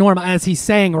perfectly normal, as he's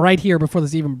saying right here before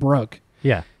this even broke.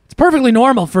 Yeah. It's perfectly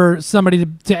normal for somebody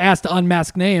to ask to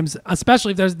unmask names,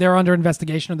 especially if they're under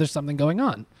investigation or there's something going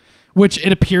on, which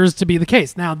it appears to be the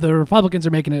case. Now, the Republicans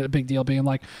are making it a big deal, being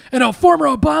like, former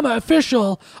Obama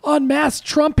official unmasked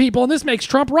Trump people, and this makes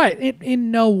Trump right. It in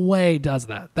no way does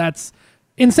that. That's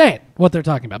insane what they're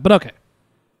talking about, but okay.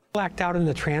 blacked out in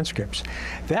the transcripts.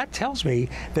 That tells me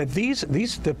that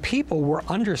the people were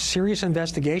under serious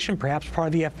investigation, perhaps part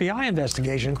of the FBI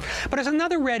investigation. But as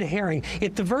another red herring,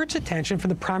 it diverts attention from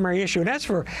the primary issue. And as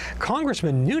for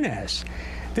Congressman Nunes,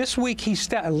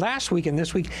 last week and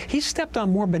this week, he stepped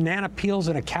on more banana peels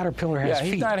than a caterpillar has feet.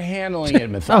 Yeah, he's not handling it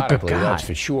methodically, God. that's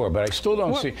for sure. But I still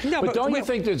don't see. No, but don't you well,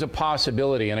 think there's a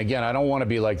possibility? And again, I don't want to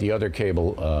be like the other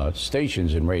cable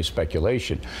stations and raise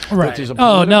speculation. Right. But there's a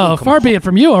Oh, no. political Far be it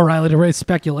from you, O'Reilly, to raise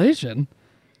speculation.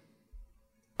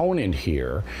 component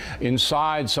here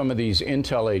inside some of these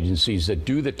intel agencies that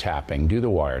do the tapping, do the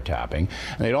wiretapping,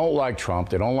 and they don't like Trump,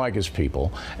 they don't like his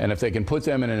people, and if they can put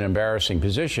them in an embarrassing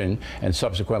position and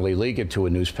subsequently leak it to a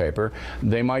newspaper,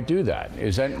 they might do that.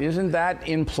 Isn't that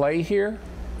in play here?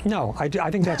 No, I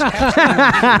think that's absolutely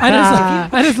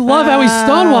I just love how he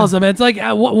stonewalls him. It's like,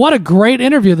 what a great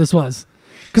interview this was.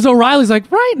 Because O'Reilly's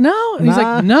like, right, no. And he's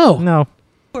like, no. No.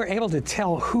 were able to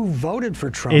tell who voted for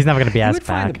Trump. He's never going to be you asked would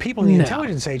find back. the people in the No.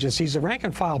 intelligence agencies, the rank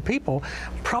and file people,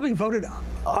 probably voted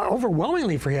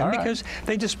overwhelmingly for him All right. because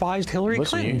they despised Hillary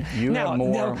Listen, Clinton. you now, have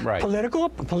more, now, right.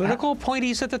 political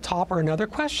appointees at the top are another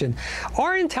question.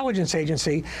 Our intelligence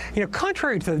agency,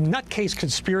 contrary to the nutcase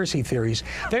conspiracy theories,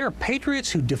 they are patriots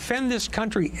who defend this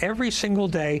country every single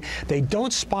day. They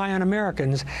don't spy on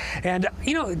Americans. And,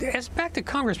 as back to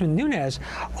Congressman Nunes,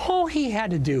 all he had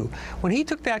to do when he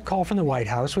took that call from the White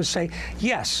House was say,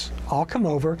 yes, I'll come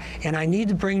over, and I need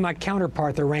to bring my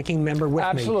counterpart, the ranking member, with me.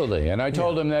 Absolutely. And I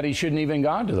told him that he shouldn't even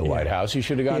gone to the White House. He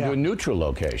should have gone to a neutral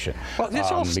location. Well, this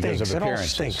all because stinks. of It all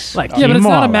appearances. stinks. Like, Yeah, but it's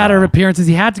not a immoral. matter of appearances.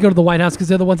 He had to go to the White House because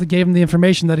they're the ones that gave him the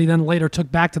information that he then later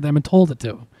took back to them and told it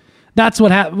to. That's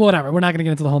what happened. Whatever. We're not going to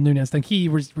get into the whole Nunes thing. He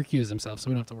recused himself, so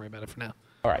we don't have to worry about it for now.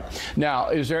 All right. Now,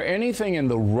 is there anything in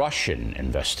the Russian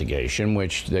investigation,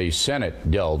 which the Senate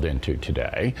delved into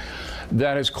today,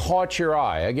 that has caught your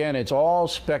eye? Again, it's all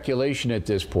speculation at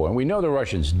this point. We know the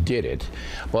Russians did it,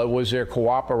 but was there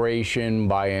cooperation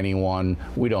by anyone?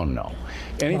 We don't know.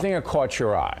 Anything that caught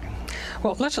your eye?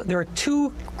 Well, there are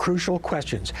two crucial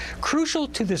questions, crucial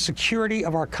to the security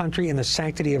of our country and the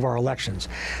sanctity of our elections.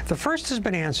 The first has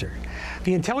been answered.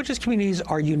 The intelligence communities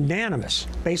are unanimous,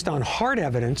 based on hard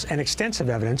evidence and extensive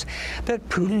evidence, that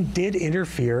Putin did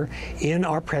interfere in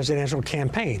our presidential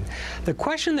campaign. The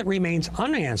question that remains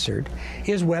unanswered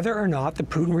is whether or not the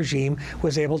Putin regime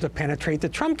was able to penetrate the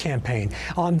Trump campaign.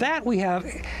 On that, we have,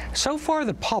 so far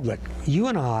the public, you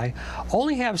and I,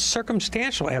 only have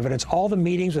circumstantial evidence, all the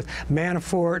meetings with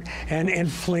Manafort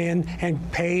and Flynn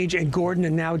and Page and Gordon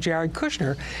and now Jared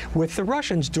Kushner with the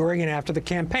Russians during and after the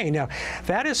campaign. Now,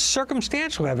 that is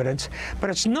circumstantial evidence, but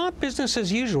it's not business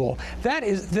as usual. That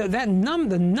is the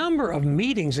number of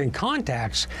meetings and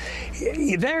contacts.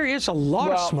 There is a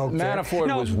lot of smoke there.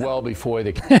 Manafort was well before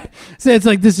the. So it's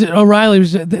like this. O'Reilly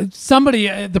was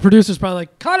somebody. The producer's probably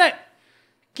like, "Cut it,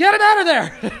 get it out of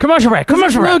there." Commercial break.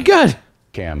 Commercial break. Real good.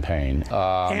 Campaign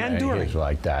and during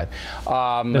like that.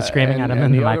 They're screaming at him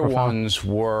in the microphone. The other ones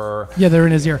were. Yeah, they're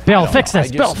in his ear. Bill, fix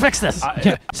this. Bill, fix this.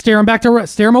 Yeah, steer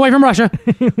him away from Russia.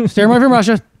 Steer him away from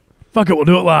Russia. Fuck it, we'll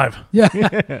do it live. Yeah,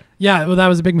 yeah. Well, that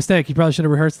was a big mistake. He probably should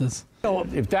have rehearsed this.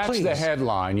 If that's the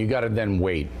headline, you got to then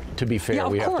wait. To be fair,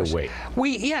 we have to wait.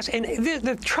 Yes, and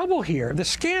the trouble here, the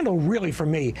scandal really for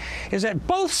me, is that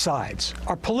both sides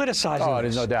are politicizing this. Oh,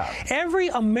 there's no doubt. Every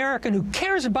American who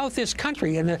cares about this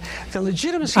country and the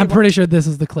legitimacy. I'm pretty sure this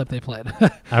is the clip they played.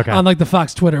 Okay. On like the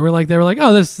Fox Twitter, they were like,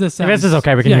 "Oh, this sounds, this is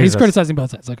okay. We can yeah, use he's this. criticizing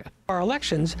both sides. Okay. Our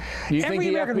elections. Do you think every the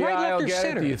American, FBI right, left, will or get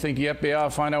center. it? Do you think the FBI will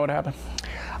find out what happened?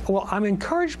 Well, I'm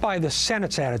encouraged by the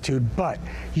Senate's attitude, but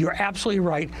you're absolutely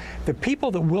right. The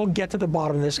people that will get to the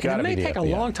bottom of this, and it may take a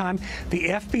long time, the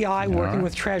FBI working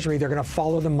with Treasury, they're going to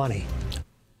follow the money.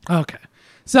 Okay.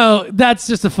 So that's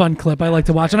just a fun clip I like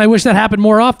to watch, and I wish that happened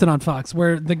more often on Fox,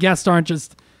 where the guests aren't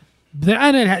just. It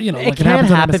can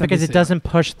happen because it doesn't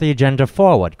push the agenda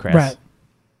forward, Chris. Right.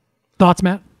 Thoughts,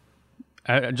 Matt?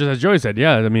 Just as Joey said,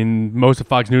 yeah. I mean, most of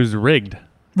Fox News is rigged.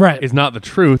 Right. It's not the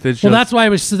truth. It's well, just. that's why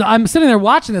I'm sitting there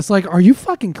watching this. Like, are you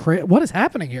fucking crazy? What is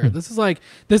happening here? This is like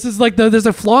there's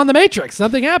a flaw in the matrix.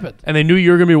 Something happened. And they knew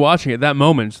you were going to be watching at that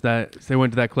moment. That they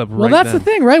went to that clip. Well, that's the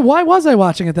thing, right? Why was I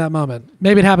watching at that moment?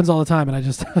 Maybe it happens all the time, and I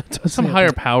just some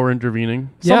higher power intervening.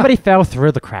 Somebody fell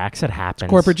through the cracks. It happens.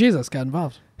 Corporate Jesus got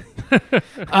involved.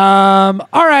 All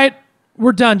right.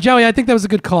 We're done, Joey. I think that was a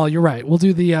good call. You're right. We'll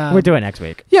do the. We'll do it next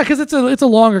week. Yeah, because it's a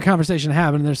longer conversation to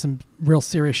have, and there's some real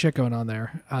serious shit going on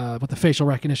there with the facial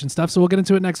recognition stuff. So we'll get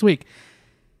into it next week.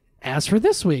 As for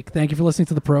this week, thank you for listening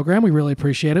to the program. We really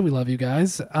appreciate it. We love you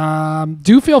guys.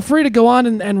 Do feel free to go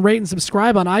on and rate and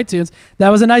subscribe on iTunes. That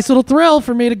was a nice little thrill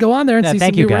for me to go on there and see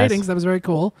some new ratings. That was very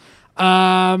cool.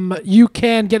 You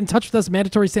can get in touch with us,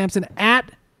 Mandatory Sampson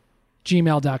at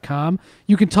gmail.com.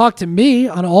 You can talk to me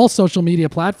on all social media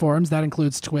platforms. That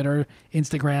includes Twitter,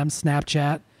 Instagram,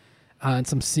 Snapchat, and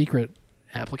some secret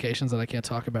applications that I can't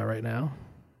talk about right now.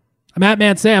 I'm at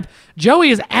ManSamp.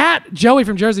 Joey is at Joey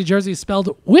from Jersey. Jersey is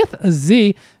spelled with a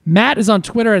Z. Matt is on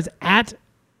Twitter as at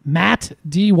Matt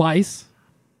D. Weiss.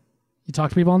 You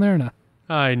talk to people on there or not?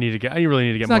 I really need to get He's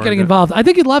more not getting into involved. I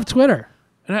think you'd love Twitter.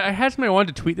 And I had somebody I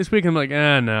wanted to tweet this week. And I'm like,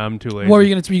 no, I'm too lazy. What were you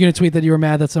going to tweet that you were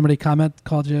mad that somebody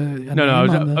called you? No, I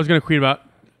was going to tweet about.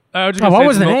 What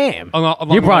was the name?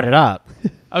 You brought it up.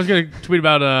 I was going to tweet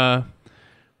about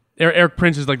Eric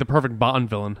Prince is like the perfect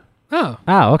Bond villain. Oh,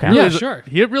 okay. Yeah, sure.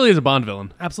 He really is a Bond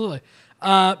villain. Absolutely.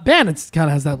 Bannon kind of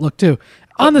has that look too.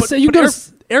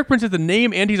 Eric Prince is the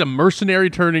name, and he's a mercenary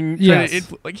turning.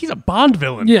 Yes. Like he's a Bond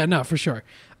villain. Yeah, no, for sure.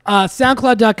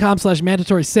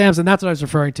 SoundCloud.com/mandatory Sams, and that's what I was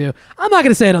referring to. I'm not going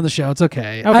to say it on the show. It's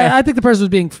okay. I think the person was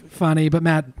being funny, but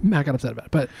Matt got upset about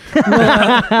it. But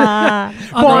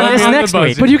it's next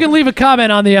week. But you can leave a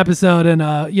comment on the episode, and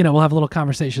we'll have a little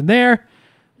conversation there.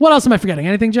 What else am I forgetting?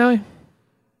 Anything, Joey?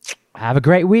 Have a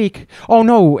great week. Oh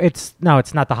no, it's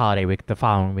not the holiday week. The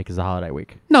following week is the holiday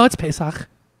week. No, it's Pesach.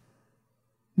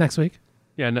 Next week.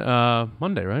 Yeah,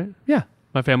 Monday, right? Yeah.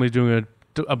 My family's doing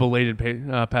a belated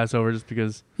Passover just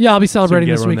because. Yeah, I'll be celebrating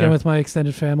this weekend with my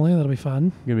extended family. That'll be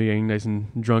fun. Gonna be getting nice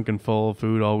and drunk and full of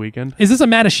food all weekend. Is this a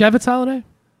Manischewitz holiday?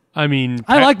 I mean,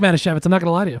 I like Manischewitz. I'm not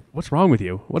gonna lie to you. What's wrong with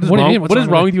you? What is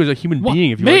wrong with you as a human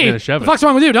being if you like Manischewitz? What the fuck's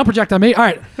wrong with you? Don't project on me. All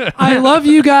right. I love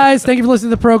you guys. Thank you for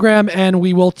listening to the program, and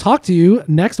we will talk to you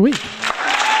next week.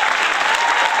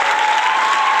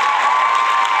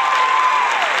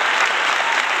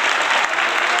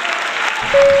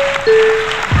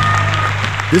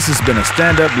 This has been a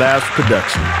Stand Up Labs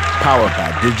production, powered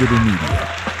by digital media.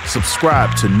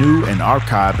 Subscribe to new and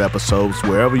archived episodes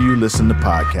wherever you listen to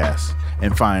podcasts,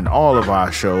 and find all of our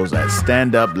shows at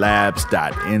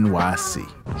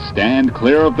standuplabs.nyc. Stand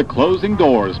clear of the closing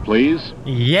doors, please.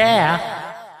 Yeah.